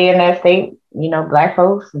that stay in that state, you know, Black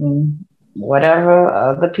folks and whatever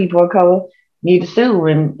other people of color, need to sue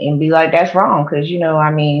and be like, that's wrong. Because, you know, I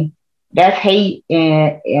mean, that's hate,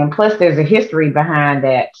 and plus there's a history behind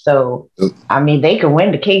that. So I mean, they can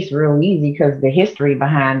win the case real easy because the history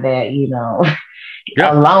behind that, you know,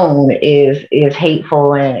 alone is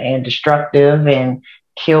hateful and destructive and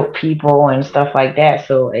killed people and stuff like that.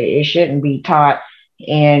 So it shouldn't be taught,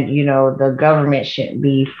 and you know, the government shouldn't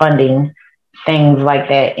be funding things like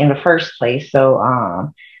that in the first place.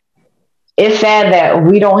 So it's sad that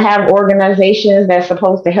we don't have organizations that's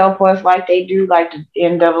supposed to help us like they do, like the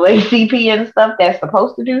NAACP and stuff, that's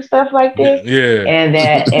supposed to do stuff like this. Yeah. And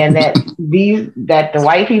that the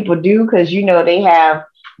white people do, because you know, they have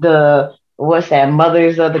the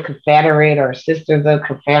Mothers of the Confederate or Sisters of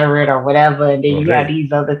Confederate or whatever, and then you have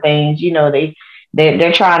these other things. You know,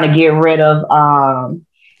 they're trying to get rid of our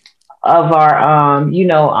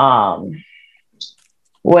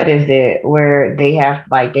what is it, where they have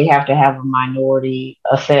to have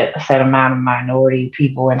a set amount of minority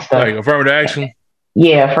people and stuff. Like affirmative action.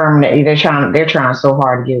 Yeah, affirmative. They're trying so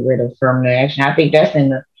hard to get rid of affirmative action. I think that's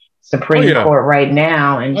in Supreme Court right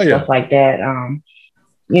now and stuff like that.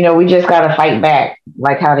 We just got to fight back,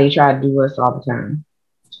 like how they try to do us all the time.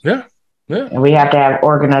 Yeah. Yeah. And we have to have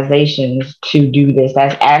organizations to do this.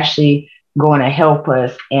 That's actually going to help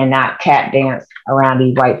us and not tap dance around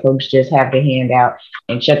these white folks just have their hand out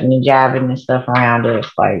and chucking and jiving and stuff around us.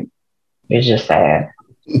 Like, it's just sad.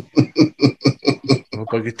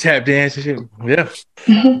 Like tap dance and shit. Yeah.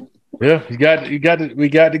 Yeah. We got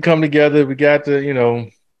to come together. We got to,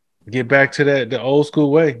 get back to the old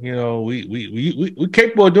school way. We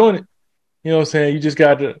capable of doing it. You know what I'm saying? You just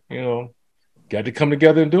got to come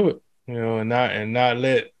together and do it. And not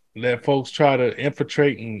let folks try to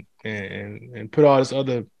infiltrate and put all this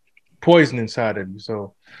other poison inside of you.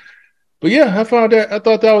 So, but yeah, I thought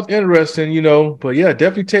that was interesting, But yeah,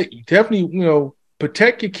 definitely,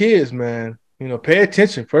 protect your kids, man. Pay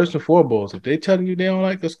attention first and foremost. If they telling you they don't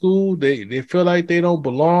like the school, they feel like they don't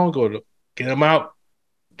belong, or get them out.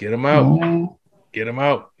 And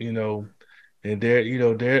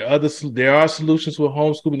there are solutions with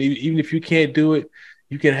homeschooling. Even if you can't do it,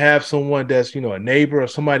 you can have someone that's, a neighbor or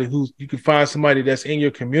somebody you can find somebody that's in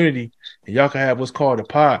your community and y'all can have what's called a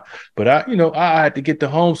pod. But I had to get the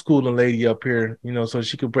homeschooling lady up here, so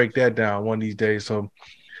she could break that down one of these days. So,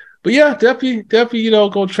 but yeah, definitely,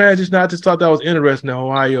 go transition. I just thought that was interesting in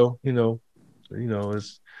Ohio,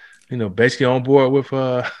 it's, basically on board with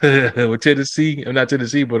with Tennessee, not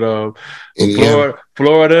Tennessee, but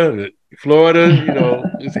Florida,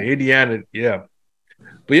 it's Indiana, yeah.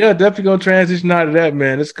 But yeah, definitely gonna transition out of that,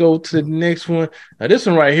 man. Let's go to the next one. Now, this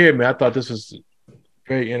one right here, man, I thought this was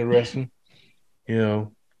very interesting. Because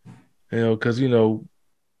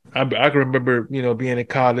I can remember, being in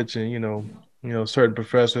college and certain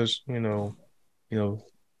professors,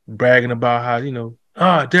 bragging about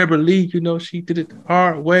how Deborah Lee, she did it the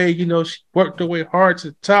hard way. She worked her way hard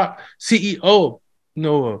to the top. CEO,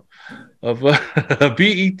 of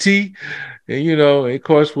BET, and of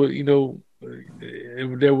course, with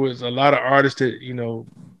there was a lot of artists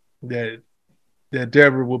that that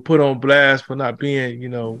Deborah would put on blast for not being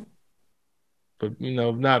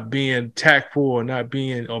not being tactful or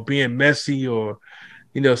being messy or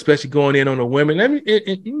especially going in on the women. I mean,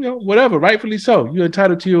 whatever, rightfully so. You're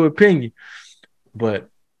entitled to your opinion, but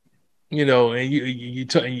and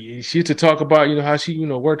she used to talk about how she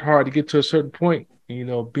worked hard to get to a certain point.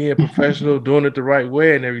 Being professional, doing it the right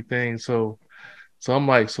way, and everything. So I'm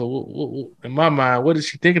like, in my mind, what is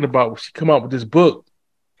she thinking about when she come out with this book?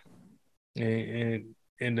 And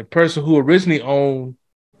the person who originally owned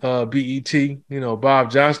BET,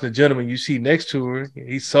 Bob Johnson, the gentleman you see next to her,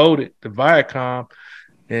 he sold it to Viacom,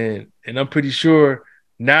 and I'm pretty sure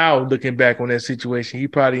now, looking back on that situation, he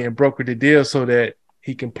probably brokered the deal so that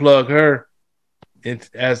he can plug her in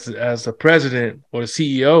as a president or the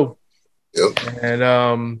CEO. Yep.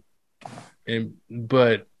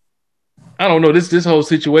 But I don't know. This whole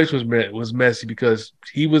situation was messy because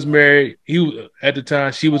he was married. At the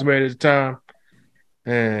time, she was married at the time,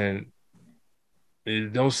 and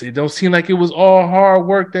it don't seem like it was all hard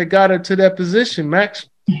work that got her to that position, Max.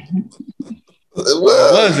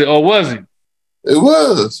 Was it? It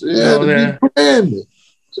was. She had to be branded.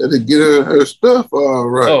 She had to get her stuff all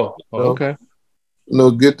right. Oh, okay.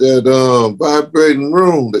 Get that vibrating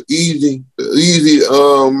room, the easy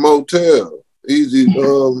motel. Easy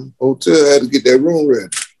hotel had to get that room ready.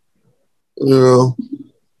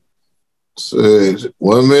 So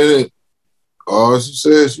 1 minute, all she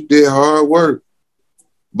said, she did hard work.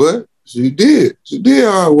 But she did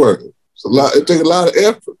hard work. It took a lot of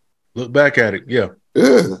effort. Look back at it, yeah.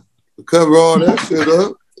 Yeah. To cover all that shit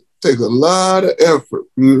up, take a lot of effort,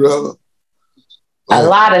 A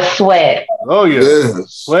lot of sweat. Oh yeah. Yes.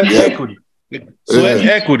 Sweat equity.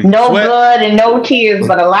 Equity. No blood and no tears,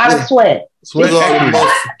 but a lot of sweat. Look at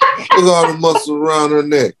all the muscles around her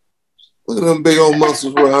neck. Look at them big old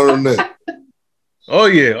muscles around her neck. Oh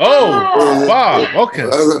yeah. Oh, Bob. Okay.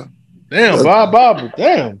 Damn, Bob.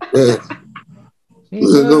 Damn.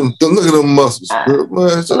 Look at them muscles.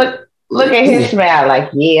 Look at his smile. Like,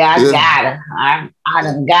 yeah, I got her. I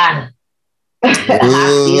done got her. I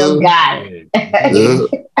still got it.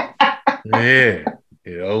 Yeah.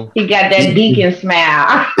 He got that deacon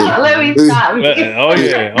smile. Let me stop. Oh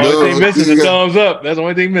yeah. Only thing missing is the thumbs up. That's the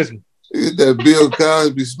only thing missing. He got that Bill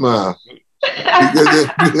Cosby smile. He got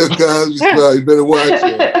that Bill Cosby smile. You better watch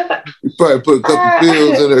it. You probably put a couple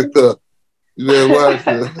pills in her cup. You better watch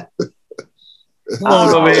it. Come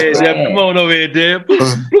on over here, Deb.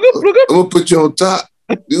 I'm gonna put you on top.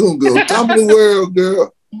 You're gonna be on top of the world,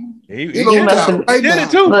 girl. He did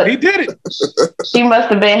it too. Look, he did it. She must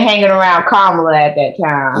have been hanging around Kamala at that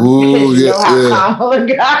time. Ooh, Kamala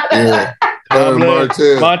got her. Yeah.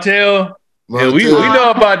 Montel. Yeah, we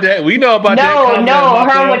know about that. We know about that. No,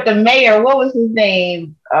 her with the mayor. What was his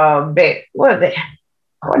name? What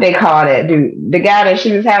they call that dude? The guy that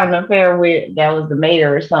she was having an affair with, that was the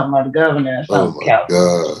mayor or something, or the governor or something. Oh my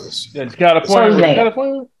gosh. Yeah, California.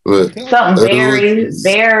 Something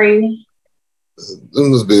very. There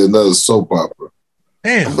must be another soap opera.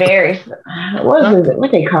 Damn. Very.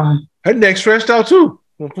 What they call him? Her neck stretched out too.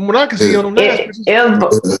 From what I can see on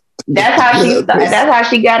the that's how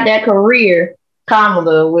she got that career,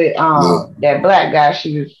 Kamala, with that black guy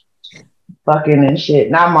she was fucking and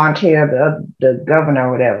shit. Not Montel, the governor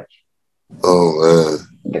or whatever. Oh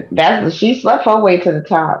man. She slept her way to the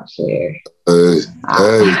top, shit.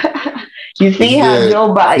 You see how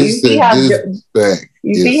Joe Biden.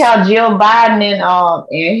 You see how Jill Biden and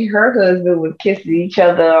her husband was kissing each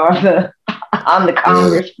other on the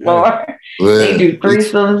Congress floor. Man. They do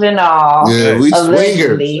threesomes and all. Yeah, we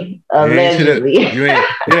allegedly.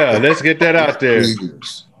 Yeah, let's get that out there.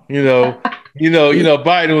 You know,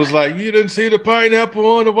 Biden was like, "You didn't see the pineapple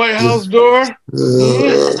on the White House door."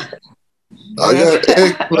 I got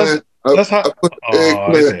eggplant. I put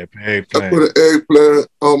an eggplant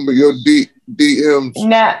on your DMs.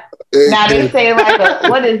 Now they say like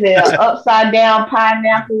what is it? An upside down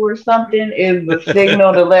pineapple or something is the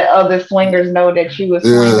signal to let other swingers know that you a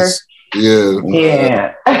swinger.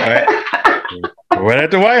 Yeah. Right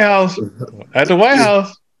at the White House. At the White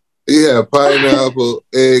House. Yeah, pineapple,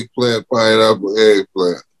 eggplant, pineapple,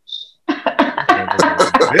 eggplant.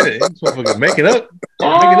 Making up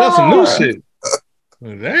some new shit.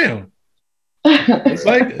 Damn. It's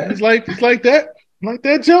like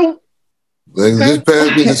that, Joe. Just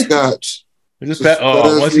pass me the scotch.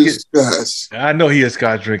 Once he gets scotch. I know he a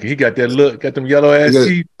scotch drinker. He got that look, got them yellow ass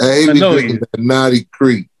teeth. I know he that Naughty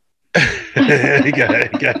Creek. he got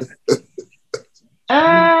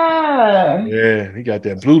yeah, he got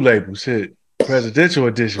that blue label shit. Presidential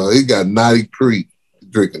edition. Oh, he got Naughty Creek.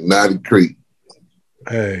 Drinking Naughty Creek.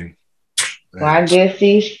 Hey. Well, I guess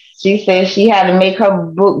she said she had to make her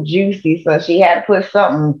book juicy, so she had to put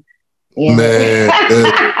something in Man,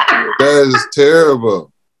 that is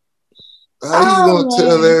terrible. How you gonna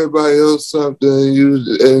tell everybody else something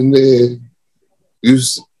and then you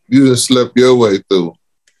just slept your way through?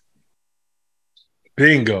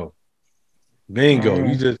 Bingo.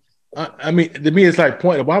 You just I mean, to me it's like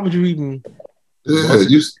pointless. Why would you even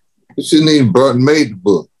you shouldn't even made the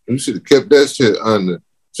book. You should have kept that shit under.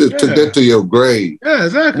 Should have took that to your grave. Yeah,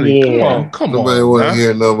 exactly. Yeah. Come on. Nobody want to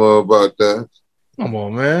hear no more about that. Come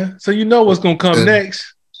on, man. So you know what's gonna come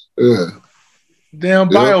next. Yeah. Damn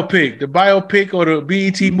biopic. The biopic or the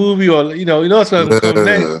BET movie or you know what's gonna come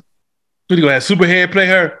next. So you gonna have Superhead play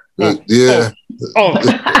her?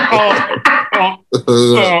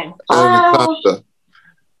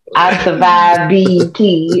 I survived BET.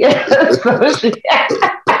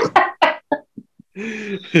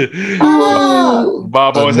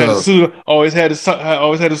 Bob always had a suit. Always had a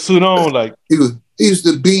suit on. Like he used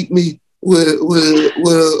to beat me with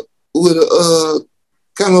a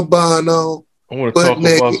cummerbund on. I want to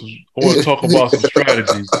talk about some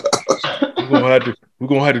strategies. We're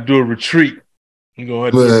gonna have to do a retreat. We're gonna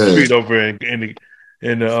have to do a retreat over in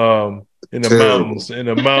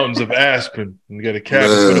the mountains of Aspen. We got a cabin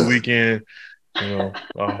for the weekend.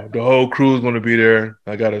 The whole crew is going to be there.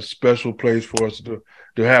 I got a special place for us to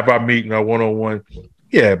have our meeting, our one-on-one.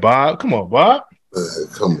 Yeah, Bob. Come on, Bob.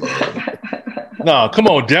 Come on. No, come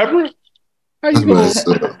on, Deborah. How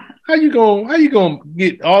you gonna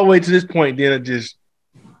get all the way to this point? Then just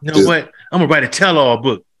what? I'm gonna write a tell-all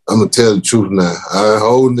book. I'm gonna tell the truth now. I've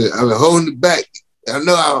been holding it back. I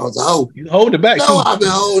know I was holding. You hold it back. No, I've been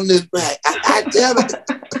holding it back. I tell it.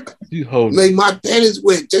 You hold make my pennies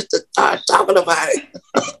wet just to start talking about it.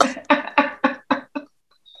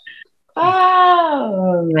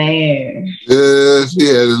 Oh man. Yeah, she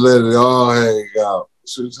had to let it all hang out.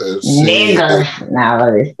 She said, "Nigga, now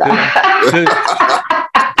let it stop."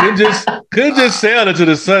 Could just sail into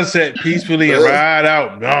the sunset peacefully and ride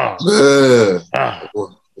out.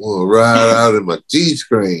 Well, ride out in my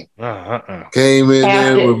G-screen. Came in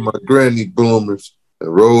there with my granny bloomers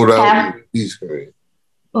and rolled out with the G-screen.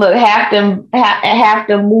 Look, half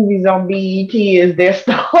the movies on BET is their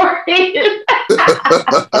story.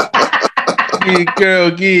 Get girl,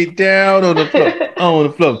 get down on the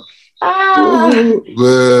floor.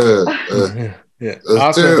 Yeah.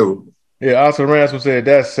 That's terrible. Yeah, Oscar Ransom said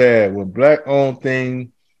that's sad. When black-owned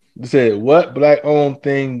thing said, what black-owned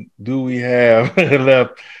thing do we have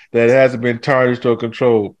left that hasn't been tarnished or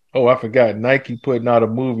controlled? Oh, I forgot. Nike putting out a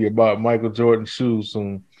movie about Michael Jordan's shoes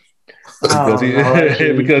soon. Because he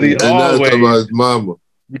always about his mama.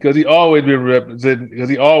 because he always been representing. Because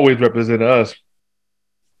he always represented us.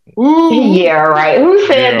 Ooh. Yeah, right. Who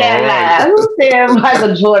said that? Right. Who said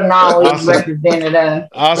Michael Jordan always represented us?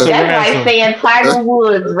 That's like saying Tiger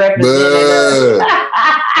Woods represented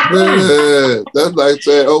us. That's like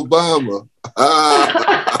saying Obama.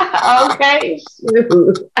 Okay.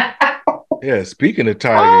 Yeah, speaking of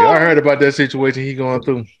Tiger, I heard about that situation he going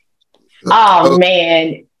through. Oh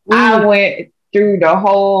man, I went through the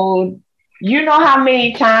whole. You know how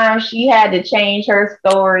many times she had to change her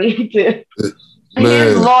story to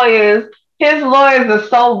his lawyers. His lawyers are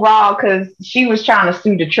so raw because she was trying to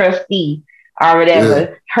sue the trustee or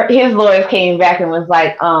whatever. Yeah. His lawyers came back and was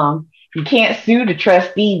like, you can't sue the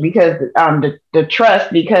trustee because the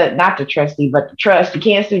trust, because not the trustee, but the trust. You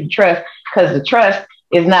can't sue the trust because the trust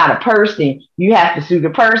is not a person. You have to sue the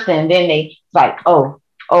person. And then they like, oh,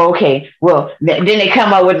 okay. Well, then they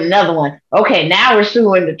come up with another one. Okay, now we're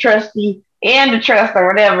suing the trustee and the trust or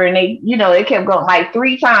whatever. And they, they kept going like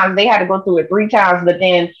 3 times. They had to go through it 3 times. But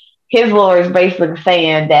then his lawyers basically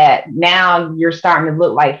saying that now you're starting to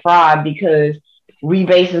look like fraud because we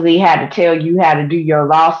basically had to tell you how to do your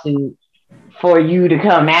lawsuit for you to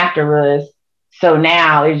come after us. So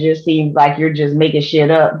now it just seems like you're just making shit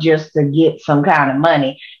up just to get some kind of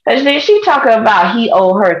money. Because then she talking about he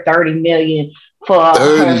owed her $30 million for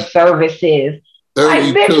her services. 32.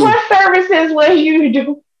 Like, bitch, what services was you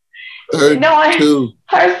do? 32.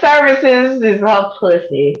 Her services is her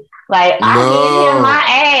pussy. Like, I gave him my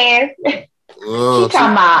ass. She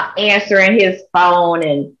talking about answering his phone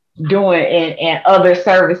and doing and other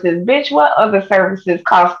services. Bitch, what other services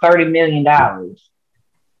cost $30 million?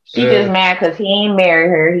 She just mad because he ain't married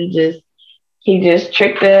her. He just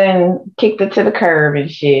tricked her and kicked her to the curb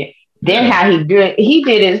and shit. Then how he did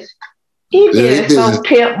his so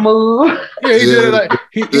pimp move. Yeah,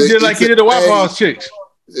 he did it like he did the White House chicks.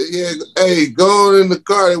 Yeah, hey, go on in the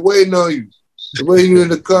car. They're waiting on you. They're waiting you in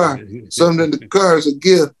the car. Something in the car is a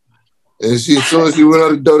gift. And as soon as she went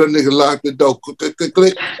out the door, that nigga locked the door. Click, click,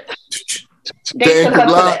 click. They took her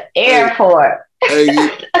to the airport. He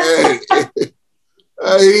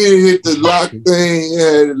hit the lock thing. He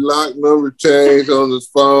had the lock number changed on his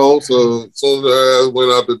phone. So as soon as her ass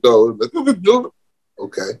went out the door, like,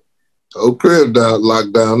 okay. Whole crib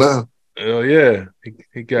locked down now. Oh yeah,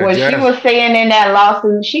 he got. Well, she was saying in that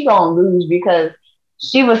lawsuit, she gonna lose because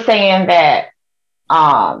she was saying that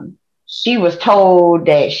she was told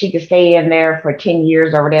that she could stay in there for 10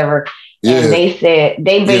 years or whatever, and they said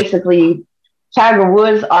they basically Tiger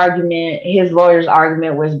Woods' argument, his lawyer's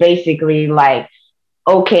argument was basically like,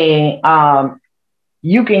 okay,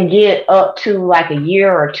 you can get up to like a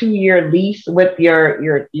year or 2-year lease with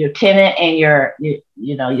your tenant and your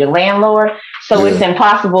landlord. So it's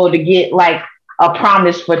impossible to get like a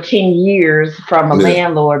promise for 10 years from a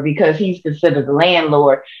landlord because he's considered the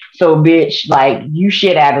landlord. So bitch, like you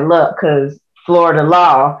shit out of luck because Florida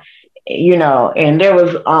law, and there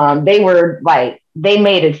was they were like they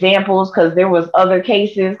made examples because there was other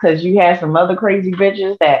cases because you had some other crazy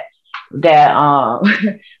bitches that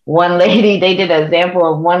one lady, they did an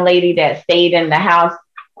example of one lady that stayed in the house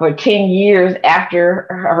for 10 years after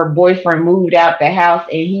her boyfriend moved out the house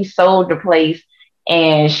and he sold the place,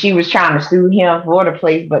 and she was trying to sue him for the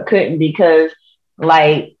place but couldn't because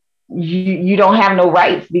like you don't have no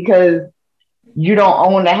rights because you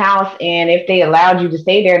don't own the house, and if they allowed you to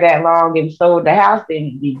stay there that long and sold the house,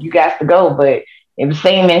 then you got to go. But it was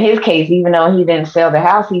same in his case, even though he didn't sell the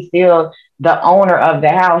house, he's still the owner of the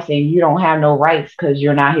house, and you don't have no rights because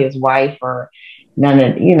you're not his wife or none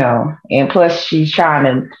of, and plus she's trying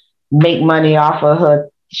to make money off of her.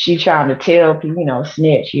 She's trying to tell people,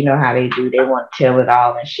 snitch, how they do. They want to tell it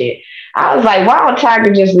all and shit. I was like, why don't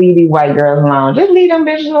Tiger just leave these white girls alone? Just leave them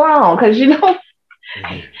bitches alone. Cause you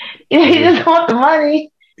just want the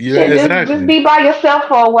money. Yeah, exactly. Just be by yourself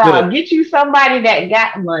for a while. Get you somebody that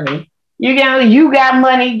got money. You got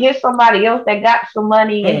money, get somebody else that got some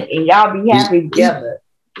money and y'all be happy together.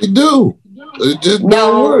 You do. It just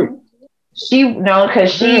don't work.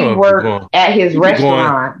 Because she worked at his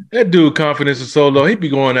restaurant. That dude confidence is so low. He be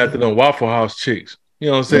going after them Waffle House chicks. You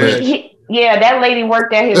know what I'm saying? That lady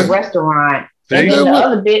worked at his restaurant. And then the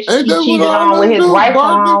other bitch he cheated on with his wife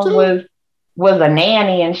on was a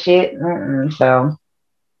nanny and shit. So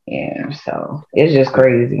it's just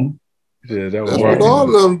crazy. Yeah, that's what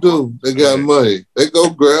all of them do. They got money. They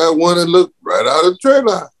go grab one and look right out of the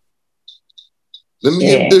trailer. Let me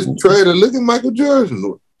get this trailer. Look at Michael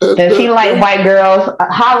Jordan. Does he like white girls?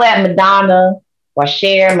 Holla at Madonna or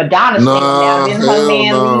Cher. Madonna's now. Didn't her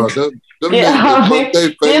man leave?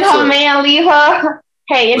 Didn't her man leave her?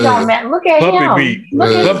 Hey, it don't matter. Look at him.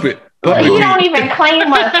 Puppet. Like, he don't even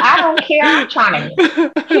claim us. I don't care. I'm trying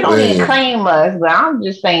to. He don't even claim us, but I'm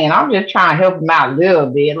just saying. I'm just trying to help him out a little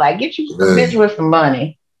bit. Like, get you some bitch with some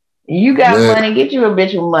money. You got money. Get you a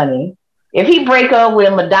bitch with money. If he break up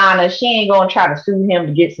with Madonna, she ain't gonna try to sue him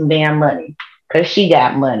to get some damn money because she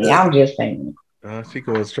got money. I'm just saying. She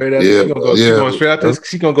going straight after. She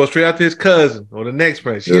gonna go straight after his cousin or the next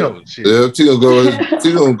friend. She gonna go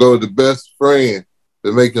with the best friend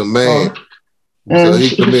to make him mad. So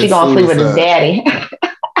she gonna sleep with his daddy. She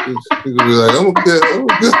gonna be like, I'm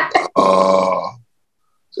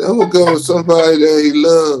gonna go with somebody that he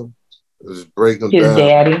loves. Just break him his down.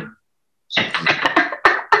 Daddy.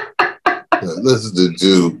 Listen to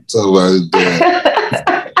Jude talk about his dad.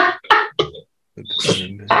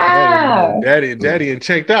 Daddy and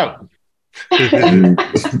checked out.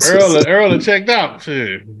 Earl checked out.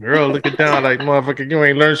 Shit. Earl looking down like, motherfucker, you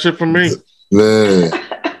ain't learned shit from me. Man.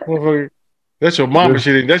 Motherfucker. That's your mama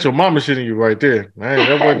shitting. That's your mama shitting you right there.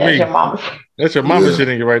 That wasn't me. That's your mama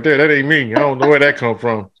shitting you right there. That ain't me. I don't know where that come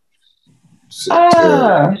from.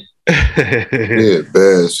 Yeah,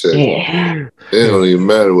 bad shape. Yeah. It don't even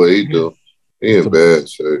matter what he do. He in bad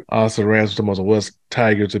shape. Also, Rams talking about what's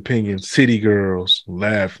Tiger's opinion. City girls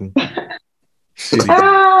laughing. Now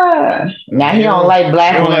he don't like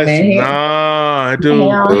black women. Nah, I do.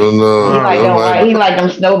 He like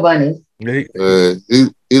them snow bunnies. He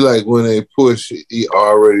like when they push, he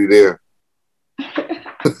already there.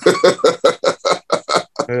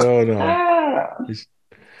 Hell no.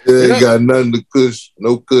 He got nothing to cushion,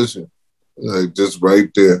 no cushion. Like just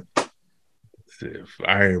right there.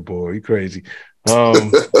 Iron boy, he crazy.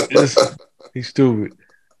 He's stupid.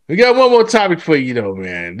 We got one more topic for you though,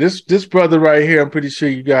 man. This brother right here, I'm pretty sure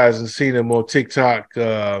you guys have seen him on TikTok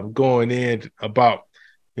going in about,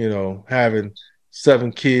 having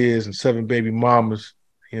 7 kids and 7 baby mamas,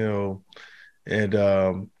 and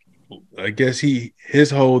I guess his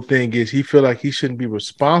whole thing is he feel like he shouldn't be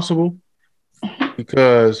responsible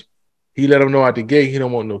because he let him know out the gate he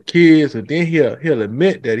don't want no kids, and then he'll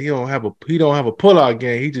admit that he don't have a pullout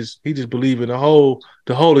game. He just believe in the whole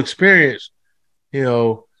experience,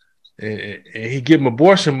 and he give him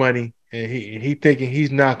abortion money, and he thinking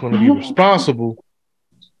he's not going to be responsible,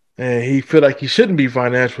 and he feel like he shouldn't be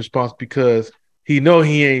financially responsible because he know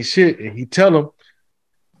he ain't shit, and he tell him.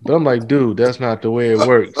 But I'm like, dude, that's not the way it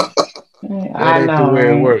works. That ain't the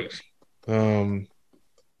way it works. I'm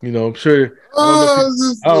sure. I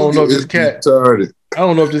don't know if this cat. I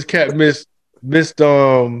don't know if this cat missed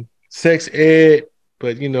sex ed,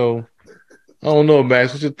 but I don't know,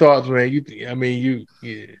 Max. What's your thoughts, man? You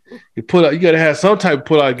pull out. You got to have some type of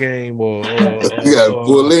pull out game, or you got a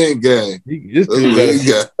pull in game. This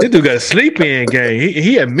dude got a sleep in game.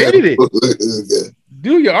 He admitted it.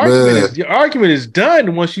 Dude, your argument is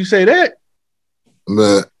done once you say that.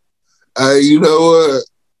 Man, you know what?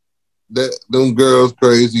 Them girls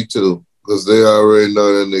crazy too, because they already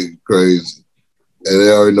know that nigga crazy, and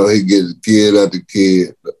they already know he gets kid after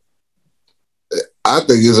kid. I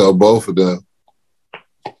think it's on both of them.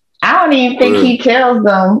 I don't even think he tells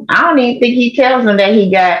them. I don't even think he tells them that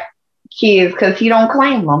he got kids because he don't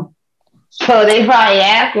claim them. So they probably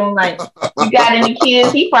ask him like, "You got any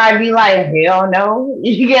kids?" He probably be like, "Hell no."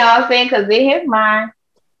 You get what I'm saying? Because in his mind,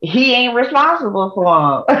 he ain't responsible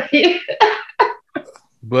for them.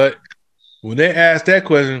 But when they ask that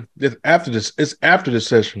question, it's after the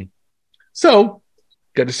session. So,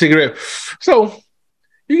 got the cigarette. So,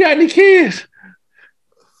 you got any kids?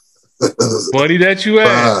 Money that you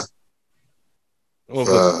asked.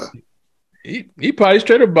 He probably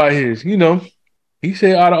straight up by his, He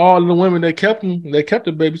said out of all the women that kept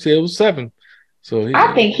the baby, said it was 7. So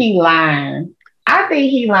I think he lying. I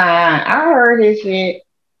heard his shit.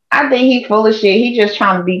 I think he full of shit. He just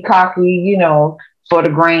trying to be cocky, for the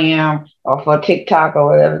gram or for TikTok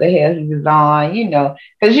or whatever the hell he was on,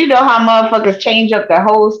 Because you know how motherfuckers change up their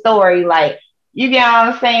whole story. Like, you get what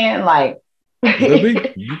I'm saying? Like,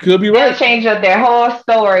 you could be right. They'll change up their whole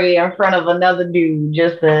story in front of another dude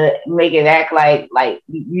just to make it act like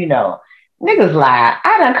niggas lie.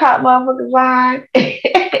 I done caught motherfuckers lying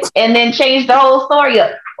and then change the whole story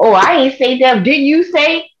up. Oh, I ain't say that. Didn't you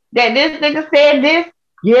say that this nigga said this?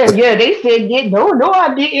 Yeah, they said that. No,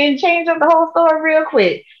 I didn't. Change up the whole story real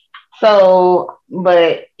quick. So,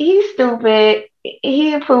 but he's stupid.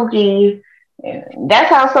 He's pookie.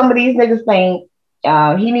 That's how some of these niggas think.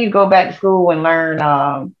 He need to go back to school and learn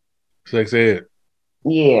sex ed.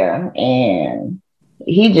 Yeah, and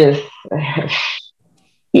he just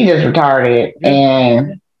retarded.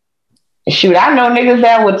 And shoot, I know niggas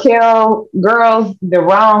that would tell girls the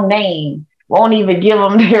wrong name. won't even give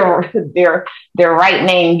them their right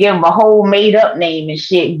name, give them a whole made up name and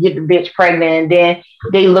shit, get the bitch pregnant, and then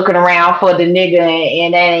they looking around for the nigga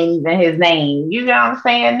and that ain't even his name. You know what I'm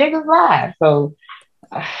saying? Niggas lie. So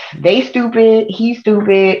they stupid, he's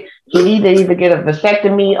stupid. He need to either get a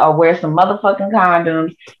vasectomy or wear some motherfucking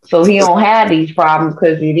condoms so he don't have these problems,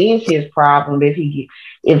 because it is his problem if he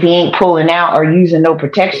ain't pulling out or using no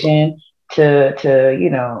protection to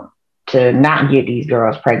not get these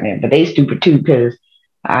girls pregnant. But they stupid too, because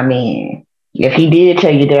I mean, if he did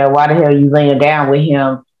tell you that, why the hell you laying down with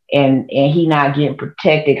him and he not getting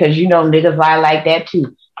protected? Because you know niggas lie like that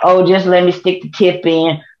too. Oh, just let me stick the tip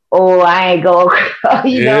in. Oh, I ain't go.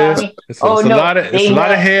 You know what I mean? It's a lot of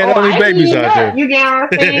head ugly babies out there. You get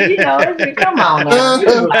what I'm saying? You know, come on now.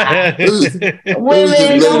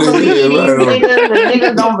 Women don't believe these niggas. The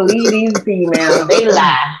niggas don't believe these females. They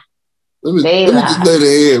lie. Let me just lay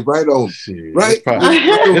the head right on. Shit, right on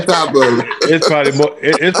top of it.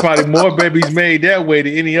 It's probably more babies made that way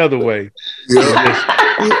than any other way.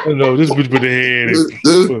 Yeah. This bitch put the head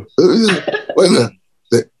in. Wait a minute.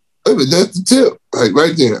 That's the tip. Like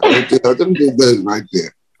right there. Let me just lay it right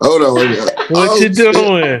there. Hold on. What you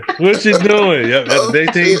doing? What you doing? Yep, that's the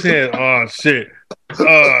next thing he said. Oh shit.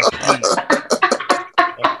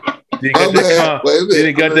 He got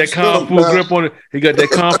that kung fu grip on it. He got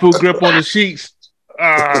that kung fu grip on the sheets.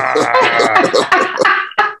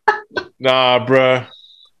 Nah, bruh.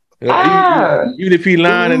 Even if he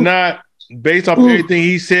lying or not, based off everything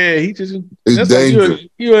he said, that's like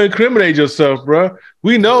you incriminate yourself, bruh.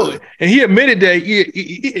 We know, and he admitted that.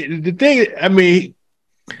 The thing, I mean,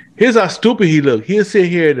 here's how stupid he look. He'll sit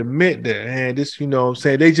here and admit that, and this, you know what I'm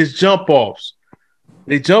saying, they just jump offs.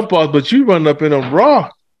 They jump offs, but you run up in them raw.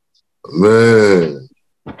 Man.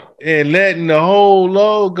 And letting the whole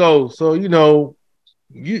load go. So, you know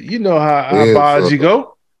how biology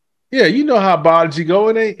go. Yeah, you know how biology go.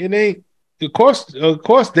 It ain't of course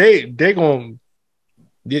they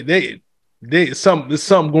there's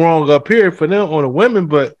something wrong up here for them on the women,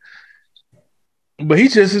 but he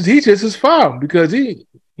just is foul because he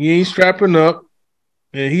ain't strapping up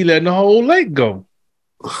and he letting the whole lake go.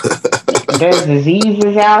 There's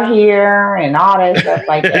diseases out here and all that stuff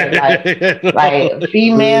like that. Like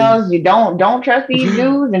females, you don't trust these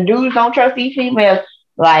dudes, and dudes don't trust these females.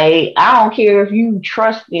 Like, I don't care if you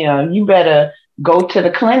trust them, you better go to the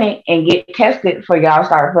clinic and get tested before y'all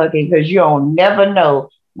start fucking, because you don't never know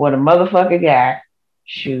what a motherfucker got.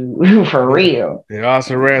 Shoot, for real. And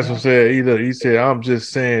Austin Ransom said, he said, I'm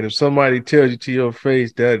just saying, if somebody tells you to your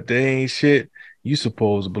face that they ain't shit, you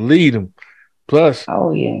supposed to believe them. Plus,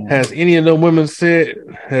 has any of them women said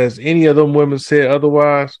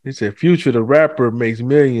otherwise? He said, Future the rapper makes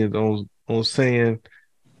millions on saying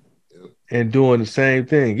and doing the same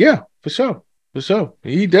thing. Yeah, for sure.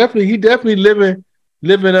 He definitely living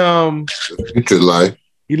future life.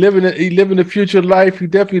 He living the future life. He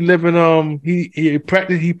definitely living he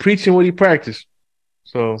preaching what he practiced.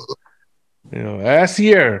 So, you know, ask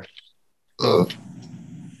Sierra.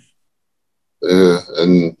 Yeah,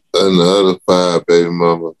 and the other 5 baby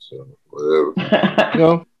mamas, so whatever. You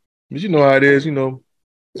know, but you know how it is. You know,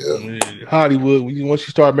 Hollywood. Once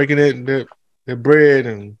you start making that bread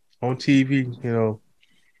and on TV, you know,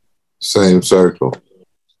 same circle.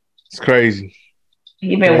 It's crazy.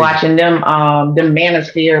 You've been watching them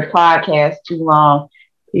Manosphere podcasts too long.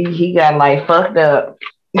 He got like fucked up.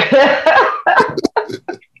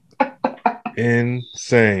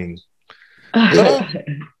 Insane.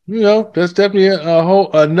 You know, that's definitely a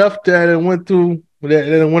whole enough that went on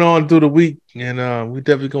through the week, and we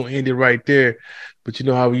definitely gonna end it right there. But you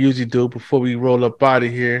know how we usually do before we roll up out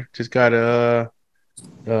of here. Just gotta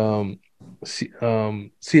see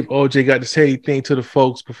if OJ got to say anything to the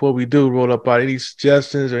folks before we do roll up out. Any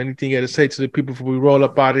suggestions or anything you got to say to the people before we roll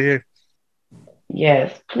up out of here?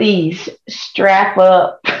 Yes, please strap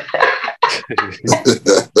up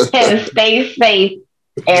and stay safe.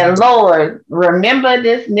 And Lord, remember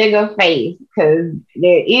this nigga face, because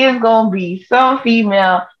there is gonna be some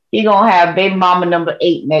female. He gonna have baby mama number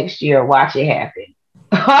 8 next year. Watch it happen.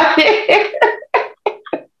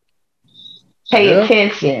 Pay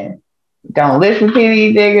attention. Don't listen to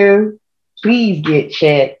these niggas. Please get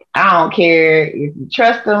checked. I don't care if you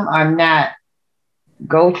trust them or not.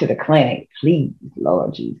 Go to the clinic, please.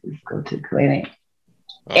 Lord Jesus, go to the clinic.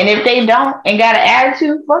 And if they don't and got an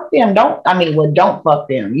attitude, fuck them. Don't fuck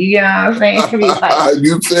them. You get what I'm saying? Like,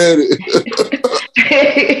 you said it.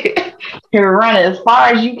 You run as far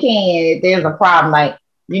as you can if there's a problem. Like,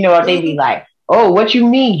 you know, if they be like, oh, what you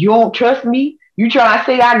mean? You don't trust me? You trying to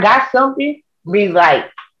say I got something? Be like,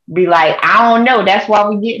 be like, I don't know. That's why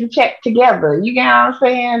we getting checked together. You get what I'm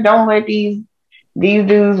saying? Don't let these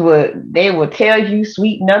dudes will tell you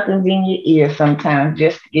sweet nothings in your ear sometimes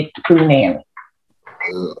just to get the punani.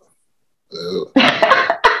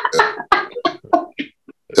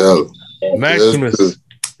 Maximus.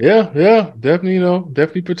 Yeah, definitely,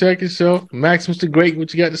 definitely protect yourself. Maximus the Great,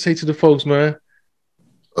 what you got to say to the folks, man?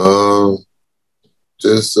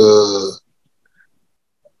 Just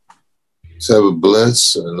have a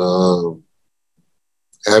blessed and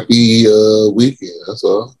happy weekend. That's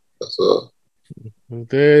all.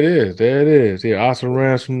 There it is. Yeah, Austin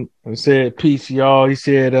Ransom said, peace, y'all. He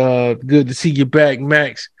said, good to see you back,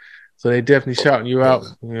 Max. So they definitely shouting you out,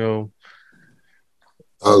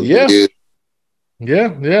 Yeah,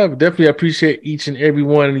 definitely appreciate each and every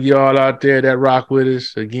one of y'all out there that rock with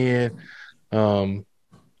us again. So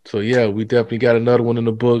yeah, we definitely got another one in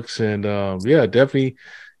the books, and definitely,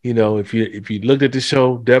 if you looked at the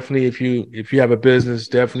show, definitely if you have a business,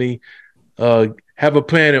 definitely have a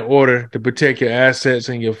plan in order to protect your assets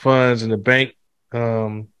and your funds in the bank.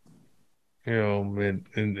 And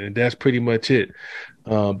that's pretty much it.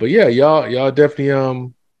 But yeah, y'all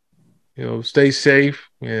definitely stay safe,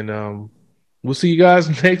 and we'll see you guys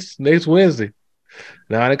next Wednesday,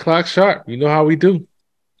 9:00 sharp. You know how we do.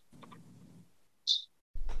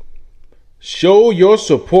 Show your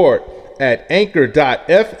support at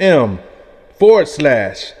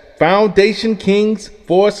anchor.fm/Foundation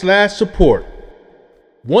Kings/support.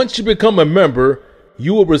 Once you become a member,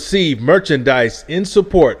 you will receive merchandise in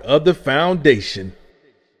support of the foundation.